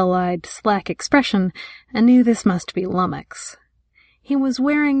his dull-eyed, slack expression and knew this must be Lummox. He was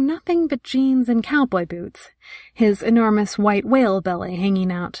wearing nothing but jeans and cowboy boots, his enormous white whale belly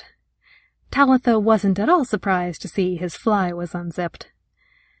hanging out. Talitha wasn't at all surprised to see his fly was unzipped.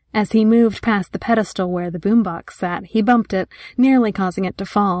 As he moved past the pedestal where the boombox sat, he bumped it, nearly causing it to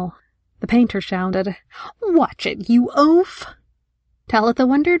fall. The painter shouted, "Watch it, you oaf!" Talitha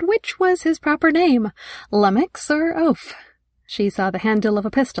wondered which was his proper name, Lummox or Oaf. She saw the handle of a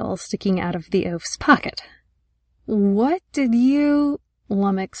pistol sticking out of the oaf's pocket. "What did you—"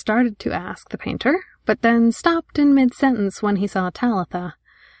 Lummox started to ask the painter, but then stopped in mid-sentence when he saw Talitha.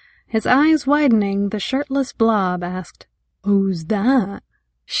 His eyes widening, the shirtless blob asked, "Who's that?"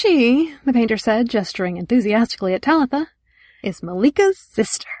 "She," the painter said, gesturing enthusiastically at Talitha, "is Malika's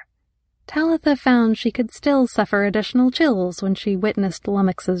sister." Talitha found she could still suffer additional chills when she witnessed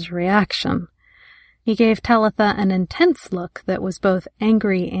Lummox's reaction. He gave Talitha an intense look that was both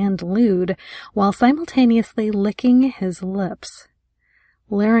angry and lewd, while simultaneously licking his lips.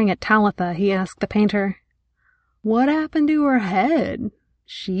 Leering at Talitha, he asked the painter, "What happened to her head?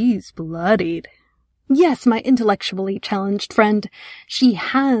 She's bloodied." "Yes, my intellectually challenged friend, she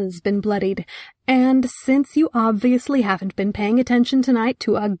has been bloodied, and since you obviously haven't been paying attention tonight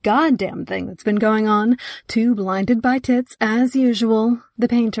to a goddamn thing that's been going on, too blinded by tits as usual," the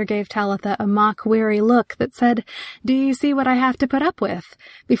painter gave Talitha a mock-weary look that said, "Do you see what I have to put up with?"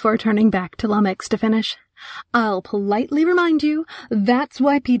 before turning back to Lummox to finish. "I'll politely remind you, that's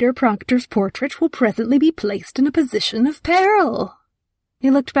why Peter Proctor's portrait will presently be placed in a position of peril."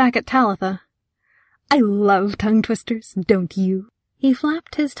 He looked back at Talitha. "I love tongue twisters, don't you?" He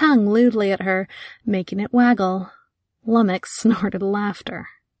flapped his tongue lewdly at her, making it waggle. Lummox snorted laughter.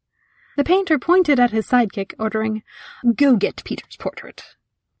 The painter pointed at his sidekick, ordering, "Go get Peter's portrait."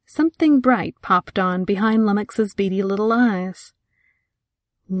 Something bright popped on behind Lummox's beady little eyes.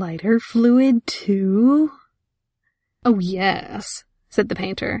 "Lighter fluid, too?" "Oh, yes," said the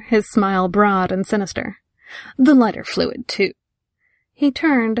painter, his smile broad and sinister. "The lighter fluid, too." He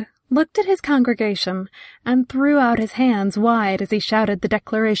turned, looked at his congregation, and threw out his hands wide as he shouted the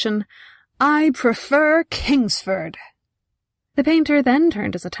declaration, "I prefer Kingsford." The painter then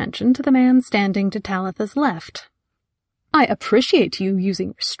turned his attention to the man standing to Talitha's left. I appreciate you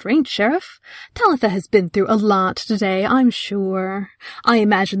using restraint, Sheriff. Talitha has been through a lot today, I'm sure. I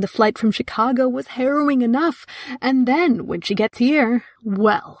imagine the flight from Chicago was harrowing enough, and then when she gets here,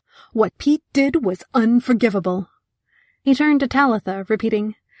 well, what Pete did was unforgivable. He turned to Talitha,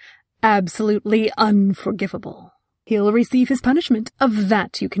 repeating, absolutely unforgivable. He'll receive his punishment, of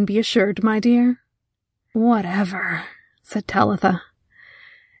that you can be assured, my dear. Whatever, said Talitha.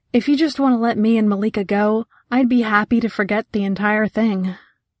 If you just want to let me and Malika go, I'd be happy to forget the entire thing.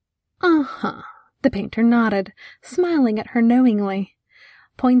 Uh-huh. The painter nodded, smiling at her knowingly.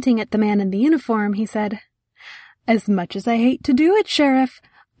 Pointing at the man in the uniform, he said, as much as I hate to do it, Sheriff,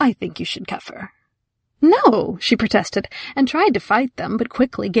 I think you should cuff her. No, she protested, and tried to fight them, but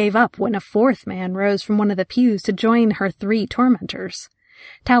quickly gave up when a fourth man rose from one of the pews to join her 3 tormentors.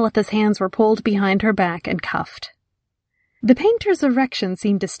 Talitha's hands were pulled behind her back and cuffed. The painter's erection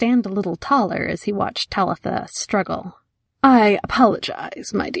seemed to stand a little taller as he watched Talitha struggle. I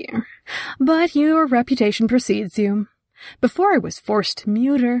apologize, my dear, but your reputation precedes you. Before I was forced to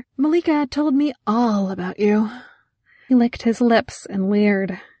mute her, Malika told me all about you. He licked his lips and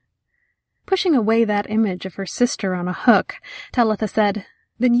leered. Pushing away that image of her sister on a hook, Talitha said,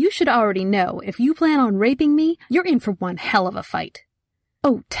 then you should already know if you plan on raping me, you're in for one hell of a fight.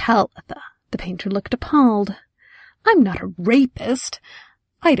 Oh, Talitha, the painter looked appalled. I'm not a rapist.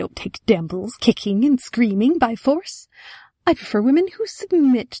 I don't take damsels kicking and screaming by force. I prefer women who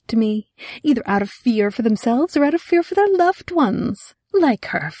submit to me, either out of fear for themselves or out of fear for their loved ones, like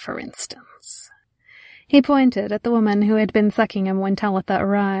her, for instance. He pointed at the woman who had been sucking him when Talitha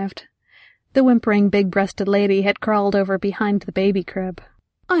arrived. The whimpering big-breasted lady had crawled over behind the baby crib.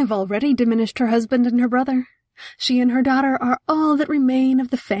 I've already diminished her husband and her brother. She and her daughter are all that remain of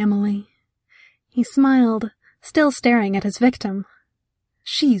the family. He smiled, still staring at his victim.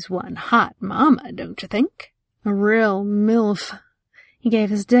 She's one hot mama, don't you think? A real MILF. He gave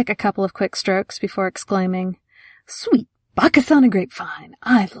his dick a couple of quick strokes before exclaiming, Sweet Bacchus on a grapevine,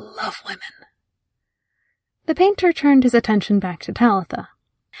 I love women. The painter turned his attention back to Talitha.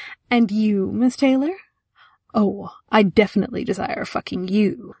 And you, Miss Taylor? Oh, I definitely desire fucking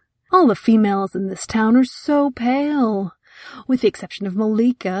you. All the females in this town are so pale. With the exception of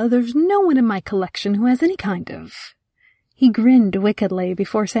Malika, there's no one in my collection who has any kind of... He grinned wickedly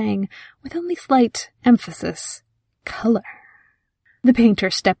before saying, with only slight emphasis, color. The painter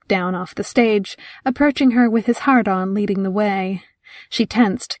stepped down off the stage, approaching her with his hard-on leading the way. She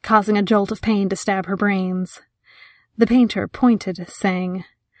tensed, causing a jolt of pain to stab her brains. The painter pointed, saying,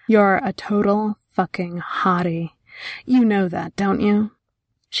 You're a total fucking hottie. You know that, don't you?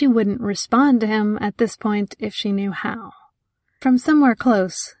 She wouldn't respond to him at this point if she knew how. From somewhere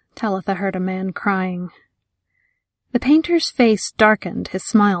close, Talitha heard a man crying. The painter's face darkened, his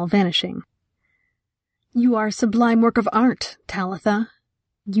smile vanishing. You are sublime work of art, Talitha.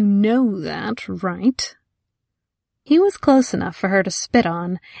 You know that, right? He was close enough for her to spit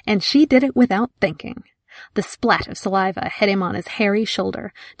on, and she did it without thinking. The splat of saliva hit him on his hairy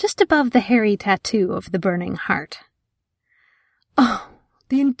shoulder, just above the hairy tattoo of the burning heart. Oh,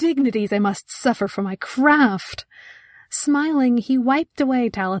 the indignities I must suffer for my craft! Smiling, he wiped away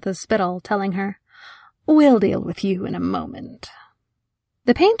Talitha's spittle, telling her, We'll deal with you in a moment.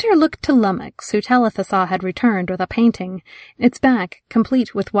 The painter looked to Lummox, who Talitha saw had returned with a painting, its back,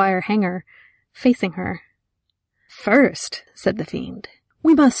 complete with wire hanger, facing her. First, said the fiend,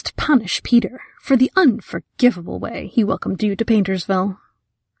 we must punish Peter for the unforgivable way he welcomed you to Paintersville.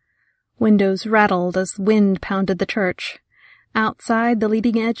 Windows rattled as wind pounded the church. Outside, the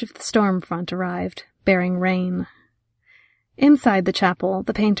leading edge of the storm front arrived, bearing rain. Inside the chapel,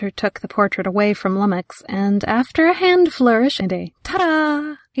 the painter took the portrait away from Lummox, and after a hand flourish and a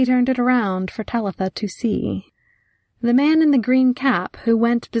ta-da, he turned it around for Talitha to see. The man in the green cap, who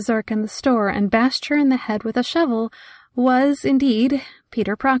went berserk in the store and bashed her in the head with a shovel, was, indeed,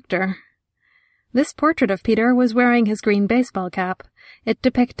 Peter Proctor. This portrait of Peter was wearing his green baseball cap. It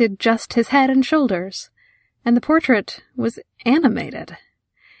depicted just his head and shoulders, and the portrait was animated.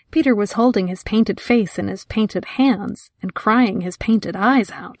 Peter was holding his painted face in his painted hands and crying his painted eyes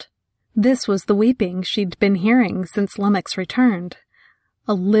out. This was the weeping she'd been hearing since Lummox returned.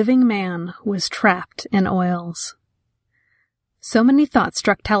 A living man was trapped in oils. So many thoughts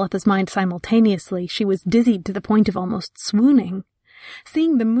struck Talitha's mind simultaneously, she was dizzied to the point of almost swooning.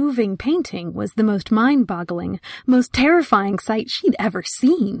 Seeing the moving painting was the most mind-boggling, most terrifying sight she'd ever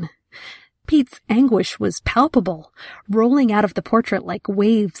seen. Pete's anguish was palpable, rolling out of the portrait like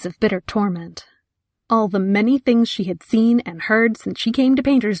waves of bitter torment. All the many things she had seen and heard since she came to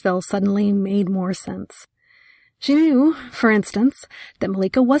Paintersville suddenly made more sense. She knew, for instance, that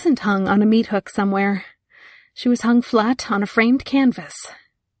Malika wasn't hung on a meat hook somewhere. She was hung flat on a framed canvas.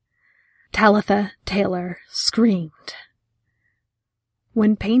 Talitha Taylor screamed.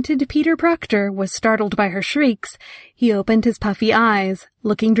 When painted Peter Proctor was startled by her shrieks, he opened his puffy eyes,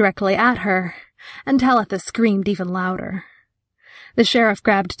 looking directly at her, and Talitha screamed even louder. The sheriff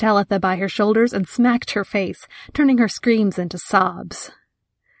grabbed Talitha by her shoulders and smacked her face, turning her screams into sobs.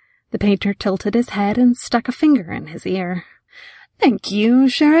 The painter tilted his head and stuck a finger in his ear. "Thank you,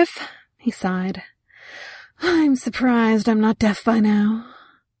 Sheriff," he sighed. "I'm surprised I'm not deaf by now."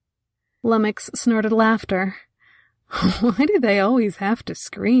 Lummox snorted laughter. "Why do they always have to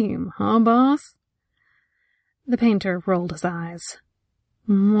scream, huh, boss?" The painter rolled his eyes.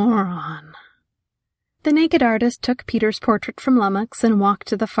 "Moron." The naked artist took Peter's portrait from Lummox and walked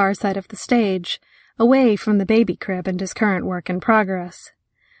to the far side of the stage, away from the baby crib and his current work in progress.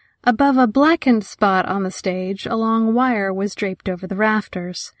 Above a blackened spot on the stage, a long wire was draped over the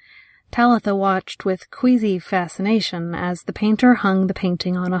rafters. Talitha watched with queasy fascination as the painter hung the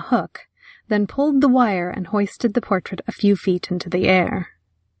painting on a hook, then pulled the wire and hoisted the portrait a few feet into the air.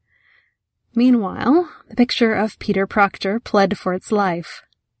 Meanwhile, the picture of Peter Proctor pled for its life.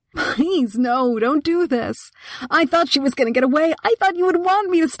 "Please, no, don't do this. I thought she was going to get away. I thought you would want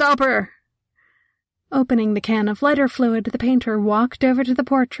me to stop her." Opening the can of lighter fluid, the painter walked over to the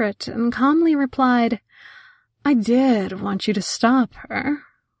portrait and calmly replied, "I did want you to stop her."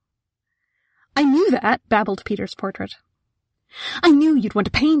 "I knew that," babbled Peter's portrait. "I knew you'd want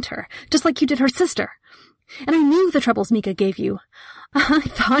to paint her, just like you did her sister. And I knew the troubles Mika gave you. I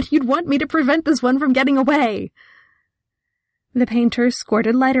thought you'd want me to prevent this one from getting away." The painter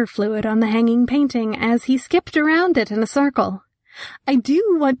squirted lighter fluid on the hanging painting as he skipped around it in a circle. "I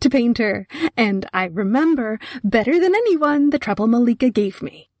do want to paint her, and I remember, better than anyone, the trouble Malika gave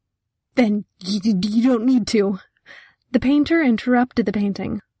me." "Then you don't need to." The painter interrupted the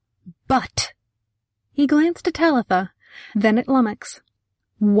painting. "But—" He glanced at Talitha, then at Lummox.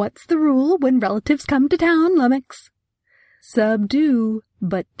 "What's the rule when relatives come to town, Lummox?" "Subdue,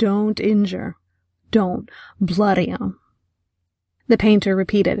 but don't injure. Don't bloody 'em." The painter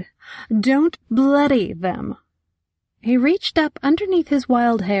repeated, "Don't bloody them." He reached up underneath his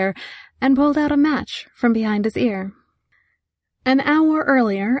wild hair and pulled out a match from behind his ear. An hour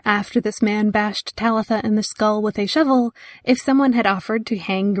earlier, after this man bashed Talitha in the skull with a shovel, if someone had offered to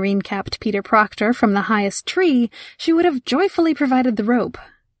hang green-capped Peter Proctor from the highest tree, she would have joyfully provided the rope.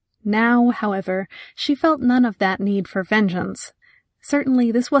 Now, however, she felt none of that need for vengeance.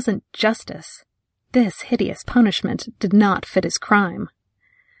 Certainly this wasn't justice. This hideous punishment did not fit his crime.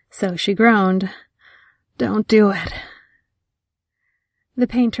 So she groaned, "Don't do it." The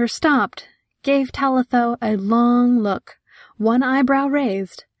painter stopped, gave Talitha a long look, one eyebrow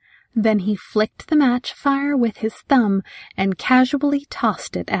raised. Then he flicked the match fire with his thumb and casually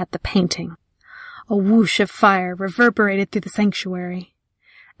tossed it at the painting. A whoosh of fire reverberated through the sanctuary.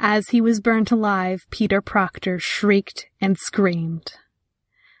 As he was burnt alive, Peter Proctor shrieked and screamed.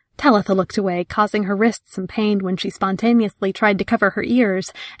 Talitha looked away, causing her wrists some pain when she spontaneously tried to cover her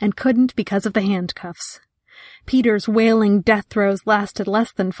ears and couldn't because of the handcuffs. Peter's wailing death throes lasted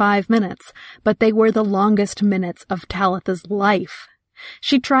less than 5 minutes, but they were the longest minutes of Talitha's life.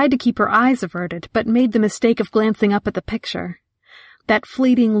 She tried to keep her eyes averted, but made the mistake of glancing up at the picture. That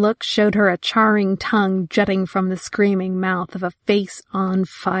fleeting look showed her a charring tongue jutting from the screaming mouth of a face on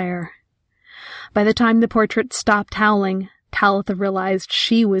fire. By the time the portrait stopped howling, Talitha realized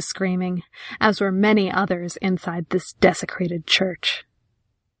she was screaming, as were many others inside this desecrated church.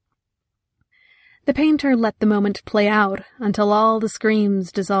 The painter let the moment play out until all the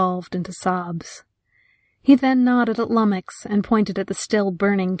screams dissolved into sobs. He then nodded at Lummox and pointed at the still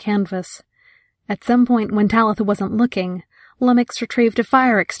burning canvas. At some point when Talitha wasn't looking, Lummox retrieved a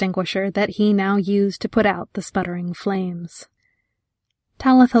fire extinguisher that he now used to put out the sputtering flames.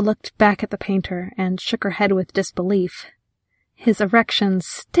 Talitha looked back at the painter and shook her head with disbelief. His erection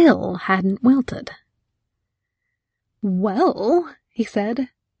still hadn't wilted. "Well," he said,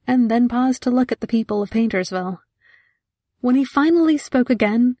 and then paused to look at the people of Paintersville. When he finally spoke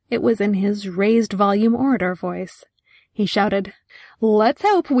again, it was in his raised-volume orator voice. He shouted, "Let's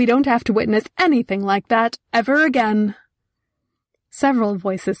hope we don't have to witness anything like that ever again." Several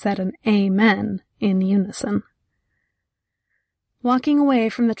voices said an amen in unison. Walking away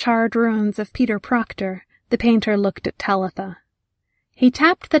from the charred ruins of Peter Proctor, the painter looked at Talitha. He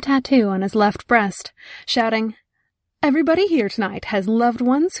tapped the tattoo on his left breast, shouting, "Everybody here tonight has loved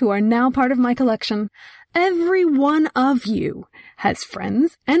ones who are now part of my collection. Every one of you has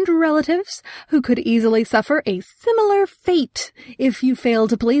friends and relatives who could easily suffer a similar fate if you fail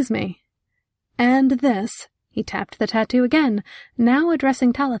to please me. And this," he tapped the tattoo again, now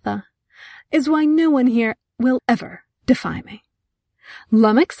addressing Talitha, "is why no one here will ever defy me.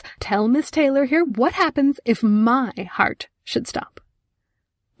 Lummox, tell Miss Taylor here what happens if my heart should stop.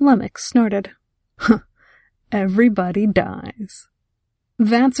 Lummox snorted. Everybody dies.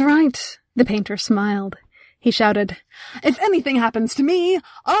 That's right, the painter smiled. He shouted, if anything happens to me,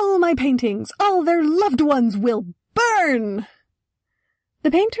 all my paintings, all their loved ones will burn!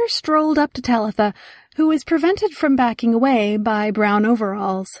 The painter strolled up to Talitha, who was prevented from backing away by brown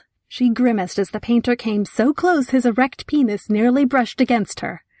overalls. She grimaced as the painter came so close his erect penis nearly brushed against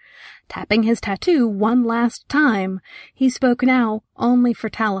her. Tapping his tattoo one last time, he spoke now only for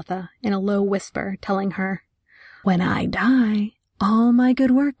Talitha in a low whisper, telling her, when I die, all my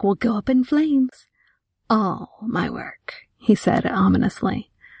good work will go up in flames. All my work, he said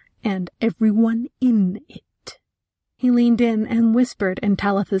ominously, and everyone in it. He leaned in and whispered in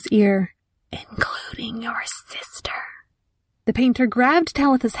Talitha's ear, including your sister. The painter grabbed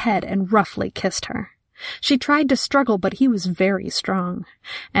Talitha's head and roughly kissed her. She tried to struggle, but he was very strong,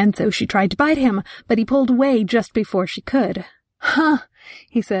 and so she tried to bite him, but he pulled away just before she could. Huh,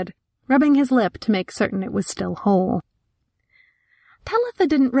 he said, rubbing his lip to make certain it was still whole. Talitha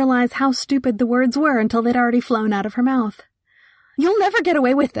didn't realize how stupid the words were until they'd already flown out of her mouth. You'll never get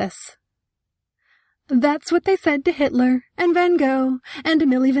away with this. That's what they said to Hitler, and Van Gogh, and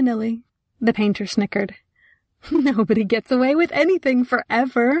Milli Vanilli, the painter snickered. Nobody gets away with anything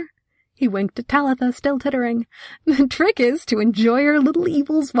forever. He winked at Talitha, still tittering. The trick is to enjoy your little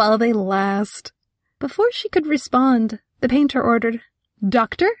evils while they last. Before she could respond, the painter ordered,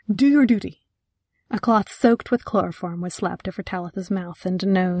 Doctor, do your duty. A cloth soaked with chloroform was slapped over Talitha's mouth and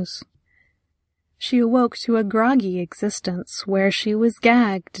nose. She awoke to a groggy existence where she was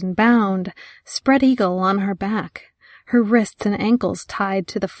gagged and bound, spread eagle on her back, her wrists and ankles tied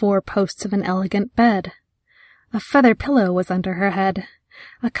to the 4 posts of an elegant bed. A feather pillow was under her head,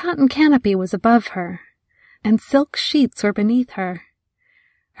 a cotton canopy was above her, and silk sheets were beneath her.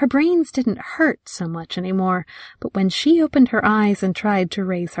 Her brains didn't hurt so much anymore, but when she opened her eyes and tried to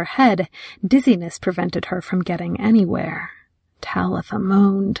raise her head, dizziness prevented her from getting anywhere. Talitha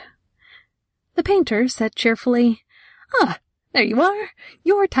moaned. The painter said cheerfully, Ah, there you are.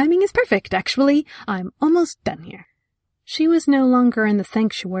 Your timing is perfect, actually. I'm almost done here. She was no longer in the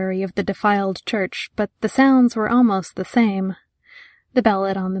sanctuary of the defiled church, but the sounds were almost the same. The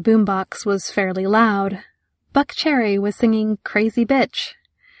ballad on the boombox was fairly loud. Buck Cherry was singing Crazy Bitch.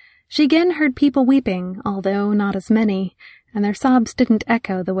 She again heard people weeping, although not as many, and their sobs didn't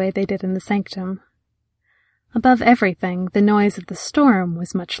echo the way they did in the sanctum. Above everything, the noise of the storm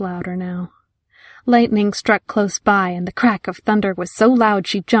was much louder now. Lightning struck close by, and the crack of thunder was so loud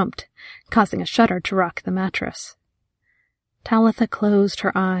she jumped, causing a shudder to rock the mattress. Talitha closed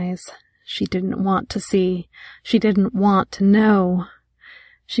her eyes. She didn't want to see. She didn't want to know.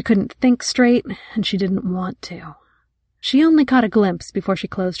 She couldn't think straight, and she didn't want to. She only caught a glimpse before she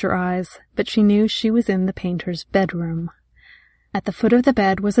closed her eyes, but she knew she was in the painter's bedroom. At the foot of the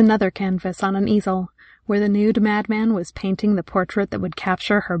bed was another canvas on an easel, where the nude madman was painting the portrait that would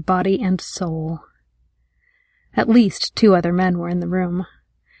capture her body and soul. At least 2 other men were in the room.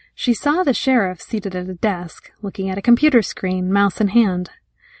 She saw the sheriff seated at a desk, looking at a computer screen, mouse in hand.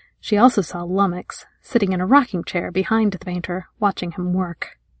 She also saw Lummox, sitting in a rocking chair behind the painter, watching him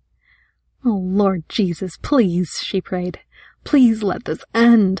work. Oh, Lord Jesus, please, she prayed. Please let this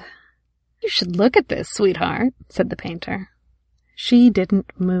end. You should look at this, sweetheart, said the painter. She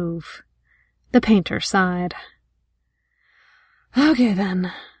didn't move. The painter sighed. Okay,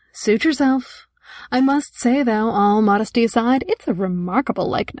 then. Suit yourself. I must say, though, all modesty aside, it's a remarkable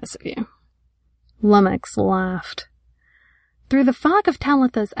likeness of you. Lummox laughed. Through the fog of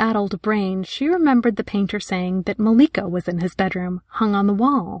Talitha's addled brain, she remembered the painter saying that Malika was in his bedroom, hung on the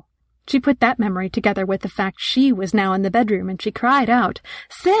wall. She put that memory together with the fact she was now in the bedroom, and she cried out,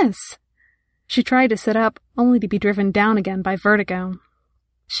 Sis! She tried to sit up, only to be driven down again by vertigo.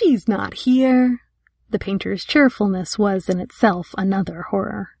 She's not here. The painter's cheerfulness was in itself another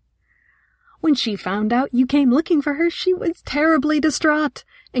horror. When she found out you came looking for her, she was terribly distraught.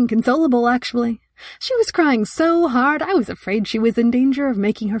 Inconsolable, actually. She was crying so hard I was afraid she was in danger of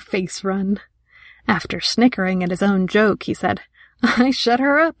making her face run. After snickering at his own joke, he said, I shut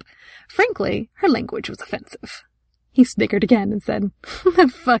her up. Frankly, her language was offensive. He snickered again and said, The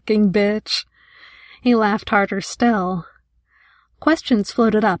fucking bitch. He laughed harder still. Questions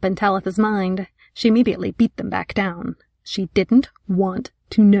floated up in Talitha's mind. She immediately beat them back down. She didn't want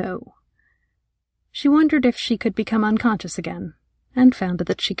to know. She wondered if she could become unconscious again, and found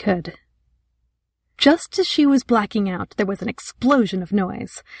that she could. Just as she was blacking out, there was an explosion of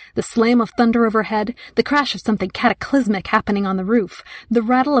noise. The slam of thunder overhead, the crash of something cataclysmic happening on the roof, the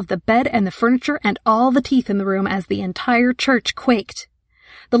rattle of the bed and the furniture and all the teeth in the room as the entire church quaked.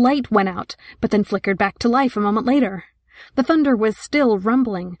 The light went out, but then flickered back to life a moment later. The thunder was still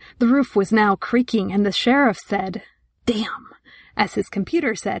rumbling, the roof was now creaking, and the sheriff said, "Damn," as his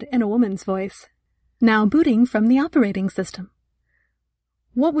computer said in a woman's voice, now booting from the operating system.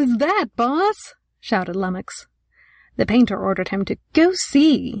 "What was that, boss?" shouted Lummox. The painter ordered him to go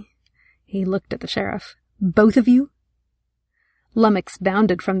see. He looked at the sheriff. "Both of you?" Lummox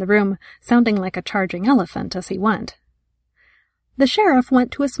bounded from the room, sounding like a charging elephant as he went. The sheriff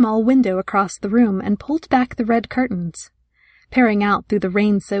went to a small window across the room and pulled back the red curtains. Peering out through the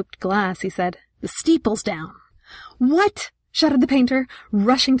rain-soaked glass, he said, "The steeple's down." "What?" shouted the painter,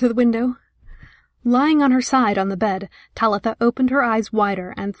 rushing to the window. Lying on her side on the bed, Talitha opened her eyes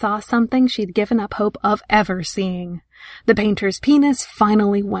wider and saw something she'd given up hope of ever seeing. The painter's penis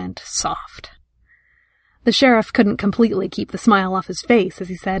finally went soft. The sheriff couldn't completely keep the smile off his face as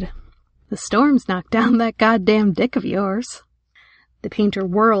he said, "The storm's knocked down that goddamn dick of yours." The painter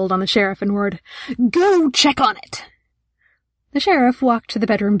whirled on the sheriff and roared, "Go check on it!" The sheriff walked to the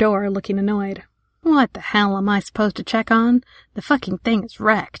bedroom door, looking annoyed. "What the hell am I supposed to check on? The fucking thing is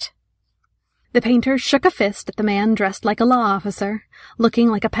wrecked." The painter shook a fist at the man dressed like a law officer, looking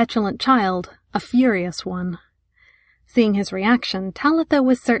like a petulant child, a furious one. Seeing his reaction, Talitha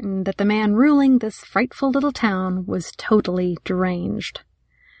was certain that the man ruling this frightful little town was totally deranged.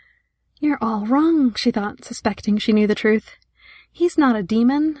 "You're all wrong," she thought, suspecting she knew the truth. "He's not a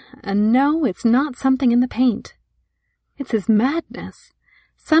demon, and no, it's not something in the paint. It's his madness.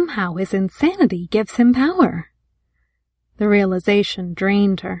 Somehow his insanity gives him power." The realization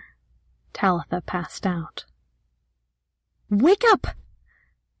drained her. Talitha passed out. "Wake up!"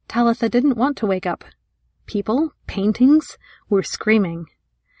 Talitha didn't want to wake up. People, paintings, were screaming.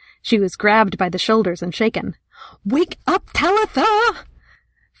 She was grabbed by the shoulders and shaken. "Wake up, Talitha!"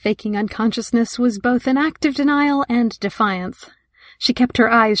 Faking unconsciousness was both an act of denial and defiance. She kept her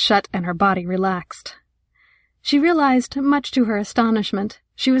eyes shut and her body relaxed. She realized, much to her astonishment,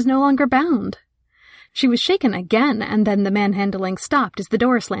 she was no longer bound. She was shaken again, and then the manhandling stopped as the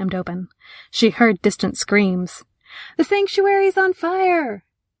door slammed open. She heard distant screams. "The sanctuary's on fire!"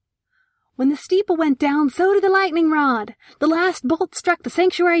 "When the steeple went down, so did the lightning rod. The last bolt struck the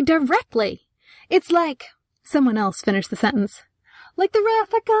sanctuary directly. It's like—" Someone else finished the sentence. "Like the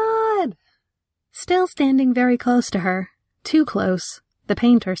wrath of God!" Still standing very close to her, too close, the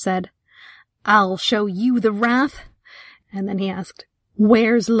painter said, "I'll show you the wrath." And then he asked,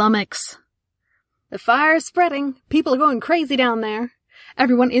 "Where's Lummox?" "The fire's spreading. People are going crazy down there.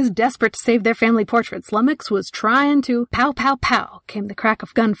 Everyone is desperate to save their family portraits. Lummox was trying to—" Pow, pow, pow, came the crack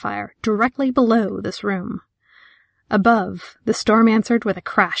of gunfire directly below this room. Above, the storm answered with a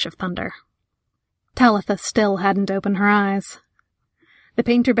crash of thunder. Talitha still hadn't opened her eyes. The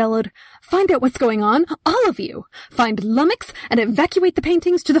painter bellowed, "Find out what's going on, all of you! Find Lummox and evacuate the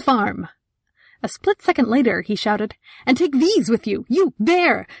paintings to the farm!" A split second later, he shouted, "And take these with you! You,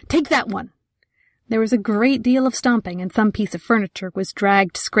 there! Take that one!" There was a great deal of stomping, and some piece of furniture was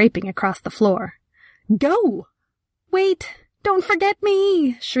dragged scraping across the floor. "Go!" "Wait! Don't forget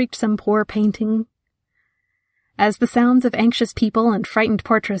me!" shrieked some poor painting. As the sounds of anxious people and frightened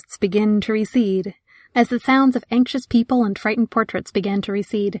portraits began to recede,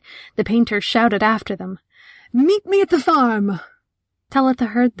 the painter shouted after them, "Meet me at the farm!" Talitha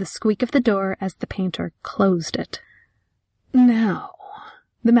heard the squeak of the door as the painter closed it. "Now,"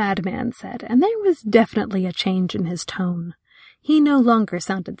 the madman said, and there was definitely a change in his tone. He no longer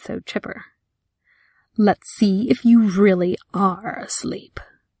sounded so chipper. "Let's see if you really are asleep."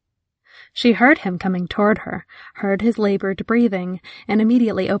 She heard him coming toward her, heard his labored breathing, and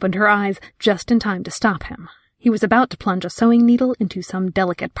immediately opened her eyes just in time to stop him. He was about to plunge a sewing needle into some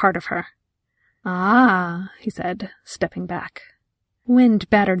delicate part of her. "Ah," he said, stepping back. Wind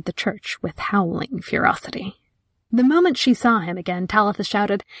battered the church with howling ferocity. The moment she saw him again, Talitha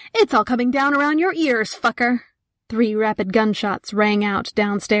shouted, "It's all coming down around your ears, fucker!" 3 rapid gunshots rang out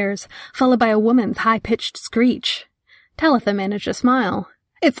downstairs, followed by a woman's high-pitched screech. Talitha managed a smile.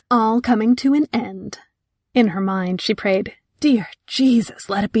 "It's all coming to an end." In her mind, she prayed, "Dear Jesus,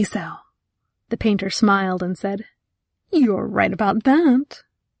 let it be so." The painter smiled and said, "You're right about that."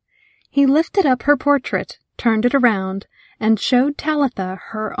 He lifted up her portrait, turned it around, and showed Talitha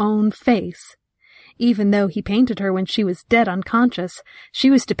her own face. Even though he painted her when she was dead unconscious,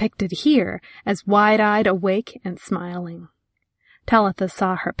 she was depicted here as wide-eyed, awake, and smiling. Talitha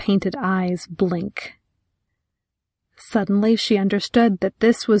saw her painted eyes blink. Suddenly she understood that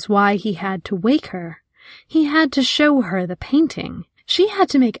this was why he had to wake her. He had to show her the painting. She had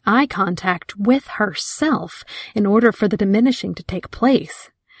to make eye contact with herself in order for the diminishing to take place.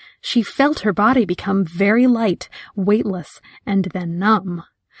 She felt her body become very light, weightless, and then numb.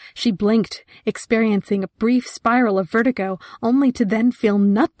 She blinked, experiencing a brief spiral of vertigo, only to then feel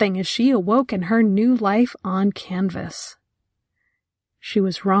nothing as she awoke in her new life on canvas. She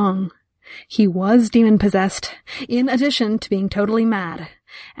was wrong. He was demon-possessed, in addition to being totally mad,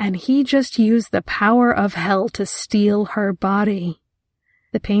 and he just used the power of hell to steal her body.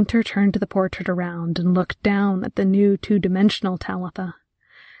 The painter turned the portrait around and looked down at the new two-dimensional Talitha.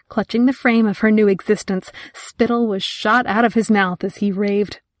 Clutching the frame of her new existence, spittle was shot out of his mouth as he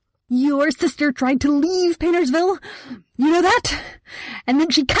raved, "Your sister tried to leave Paintersville. You know that? And then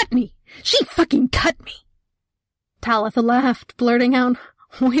she cut me. She fucking cut me." Talitha laughed, blurting out,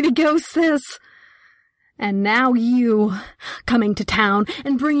 "Way to go, sis. And now you, coming to town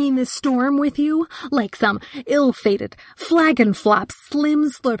and bringing this storm with you, like some ill-fated, flag-and-flop, slim,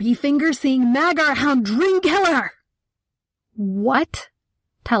 slurpy, finger-seeing, Magar-hound dream killer." "What?"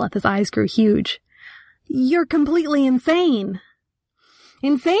 Talitha's eyes grew huge. "You're completely insane."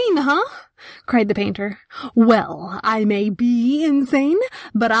 "Insane, huh?" cried the painter. "Well, I may be insane,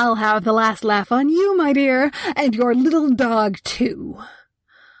 but I'll have the last laugh on you, my dear, and your little dog, too."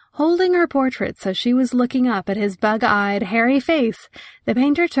 Holding her portrait so she was looking up at his bug-eyed, hairy face, the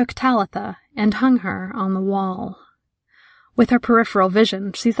painter took Talitha and hung her on the wall. With her peripheral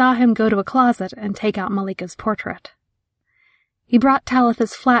vision, she saw him go to a closet and take out Malika's portrait. He brought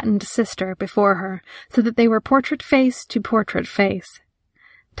Talitha's flattened sister before her, so that they were portrait face to portrait face.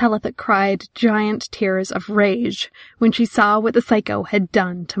 Talitha cried giant tears of rage when she saw what the psycho had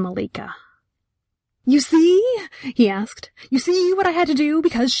done to Malika. "You see?" he asked. "You see what I had to do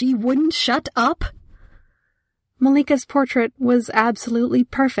because she wouldn't shut up?" Malika's portrait was absolutely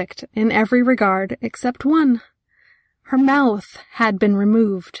perfect in every regard except one. Her mouth had been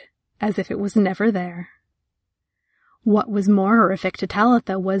removed, as if it was never there. What was more horrific to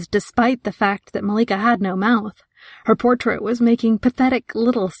Talitha was, despite the fact that Malika had no mouth, her portrait was making pathetic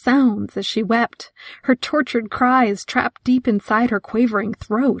little sounds as she wept, her tortured cries trapped deep inside her quavering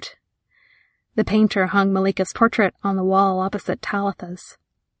throat. The painter hung Malika's portrait on the wall opposite Talitha's.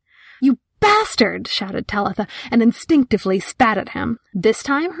 "You bastard!" shouted Talitha, and instinctively spat at him. This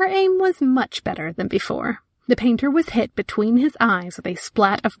time her aim was much better than before. The painter was hit between his eyes with a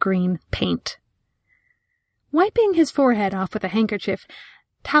splat of green paint. Wiping his forehead off with a handkerchief,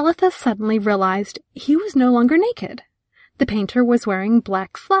 Talitha suddenly realized he was no longer naked. The painter was wearing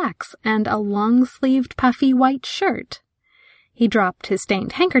black slacks and a long-sleeved puffy white shirt. He dropped his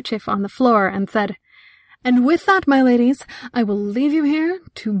stained handkerchief on the floor and said, "And with that, my ladies, I will leave you here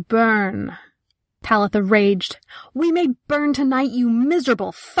to burn." Talitha raged. "We may burn tonight, you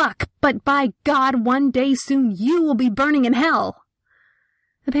miserable fuck, but by God, one day soon you will be burning in hell."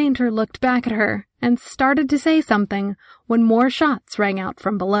 The painter looked back at her and started to say something when more shots rang out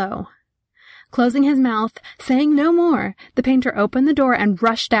from below. Closing his mouth, saying no more, the painter opened the door and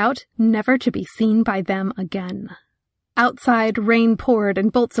rushed out, never to be seen by them again. Outside, rain poured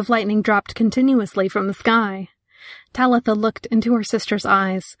and bolts of lightning dropped continuously from the sky. Talitha looked into her sister's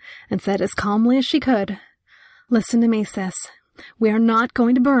eyes and said as calmly as she could, "Listen to me, sis. We are not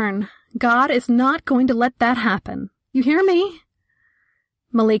going to burn. God is not going to let that happen. You hear me?"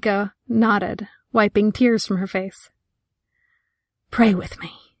 Malika nodded, wiping tears from her face. "Pray with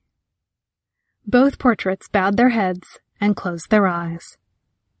me." Both portraits bowed their heads and closed their eyes.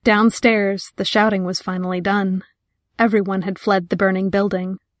 Downstairs, the shouting was finally done. Everyone had fled the burning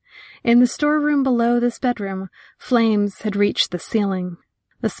building. In the storeroom below this bedroom, flames had reached the ceiling.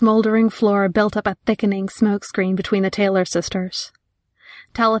 The smoldering floor built up a thickening smoke screen between the Taylor sisters.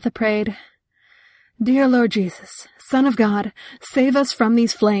 Talitha prayed, "Dear Lord Jesus, Son of God, save us from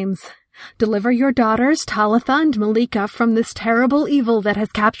these flames. Deliver your daughters, Talitha and Malika, from this terrible evil that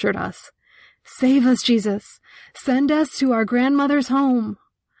has captured us. Save us, Jesus. Send us to our grandmother's home."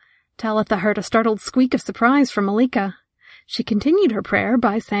 Talitha heard a startled squeak of surprise from Malika. She continued her prayer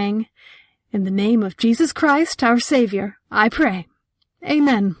by saying, "In the name of Jesus Christ, our Savior, I pray.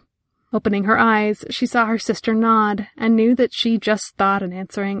 Amen." Opening her eyes, she saw her sister nod and knew that she just thought in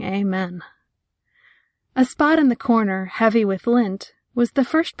answering amen. A spot in the corner, heavy with lint, was the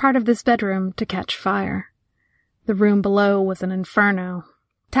first part of this bedroom to catch fire. The room below was an inferno.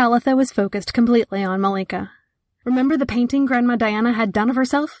 Talitha was focused completely on Malika. "Remember the painting Grandma Diana had done of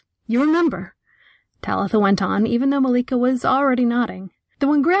herself? You remember," Talitha went on, even though Malika was already nodding. "The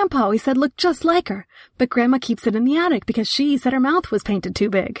one Grandpa always said looked just like her, but Grandma keeps it in the attic because she said her mouth was painted too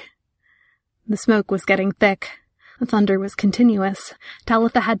big." The smoke was getting thick. The thunder was continuous.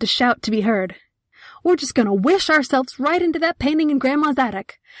 Talitha had to shout to be heard. We're just gonna wish ourselves right into that painting in Grandma's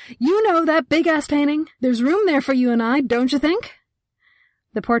attic. You know, that big-ass painting. There's room there for you and I, don't you think?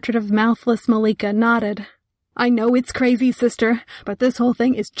 The portrait of mouthless Malika nodded. I know it's crazy, sister, but this whole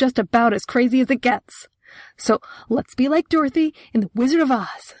thing is just about as crazy as it gets. So let's be like Dorothy in The Wizard of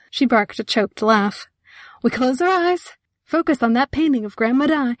Oz. She barked a choked laugh. We close our eyes, focus on that painting of Grandma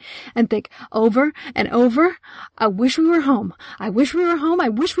Di, and think over and over, I wish we were home. I wish we were home. I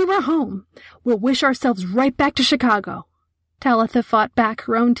wish we were home. We'll wish ourselves right back to Chicago. Talitha fought back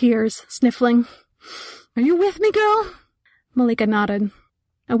her own tears, sniffling. Are you with me, girl? Malika nodded.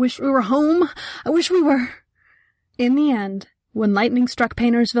 I wish we were home. I wish we were. In the end, when lightning struck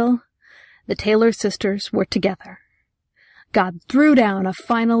Paintersville, the Taylor sisters were together. God threw down a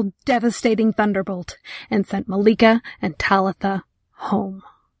final devastating thunderbolt and sent Malika and Talitha home.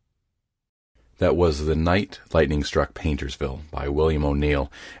 That was The Night Lightning Struck Paintersville by William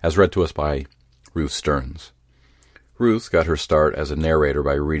O'Neill, as read to us by Ruth Stearns. Ruth got her start as a narrator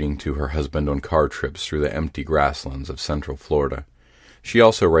by reading to her husband on car trips through the empty grasslands of Central Florida. She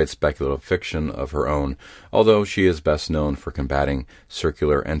also writes speculative fiction of her own, although she is best known for combating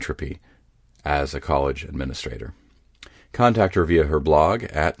circular entropy as a college administrator. Contact her via her blog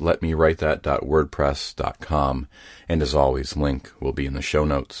at letmewritethat.wordpress.com, and as always, link will be in the show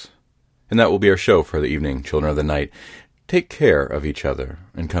notes. And that will be our show for the evening, Children of the Night. Take care of each other,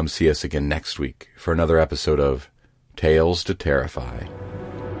 and come see us again next week for another episode of Tales to Terrify.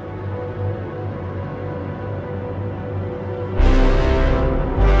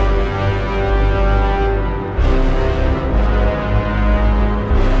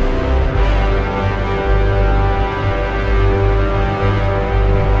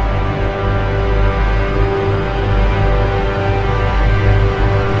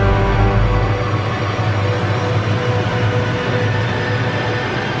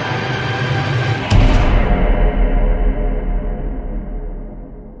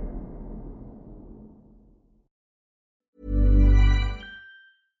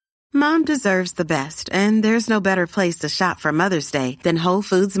 Mom deserves the best, and there's no better place to shop for Mother's Day than Whole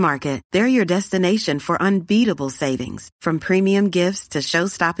Foods Market. They're your destination for unbeatable savings, from premium gifts to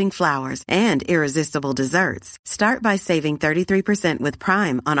show-stopping flowers and irresistible desserts. Start by saving 33% with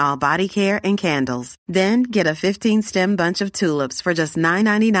Prime on all body care and candles. Then get a 15-stem bunch of tulips for just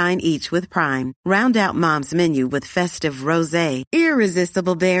 $9.99 each with Prime. Round out Mom's menu with festive rosé,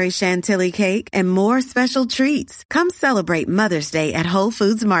 irresistible berry chantilly cake, and more special treats. Come celebrate Mother's Day at Whole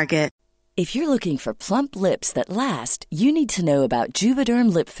Foods Market. If you're looking for plump lips that last, you need to know about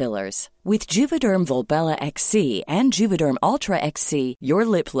Juvederm lip fillers. With Juvederm Volbella XC and Juvederm Ultra XC, your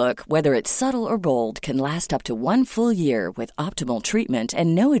lip look, whether it's subtle or bold, can last up to 1 full year with optimal treatment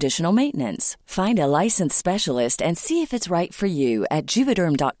and no additional maintenance. Find a licensed specialist and see if it's right for you at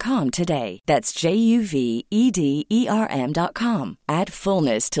Juvederm.com today. That's JUVEDERM.com. Add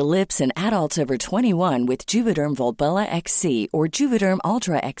fullness to lips in adults over 21 with Juvederm Volbella XC or Juvederm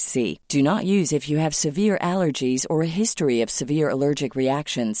Ultra XC. Do not use if you have severe allergies or a history of severe allergic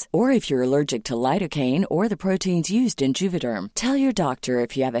reactions, or if you're allergic to lidocaine or the proteins used in Juvederm. Tell your doctor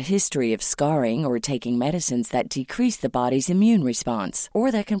if you have a history of scarring or taking medicines that decrease the body's immune response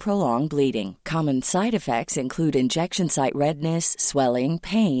or that can prolong bleeding. Common side effects include injection site redness, swelling,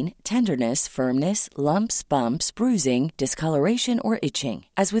 pain, tenderness, firmness, lumps, bumps, bruising, discoloration, or itching.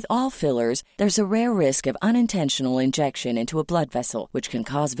 As with all fillers, there's a rare risk of unintentional injection into a blood vessel, which can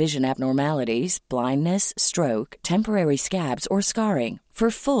cause vision abnormalities, blindness, stroke, temporary scabs, or scarring. For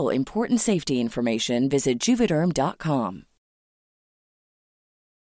full, important safety information, visit Juvederm.com.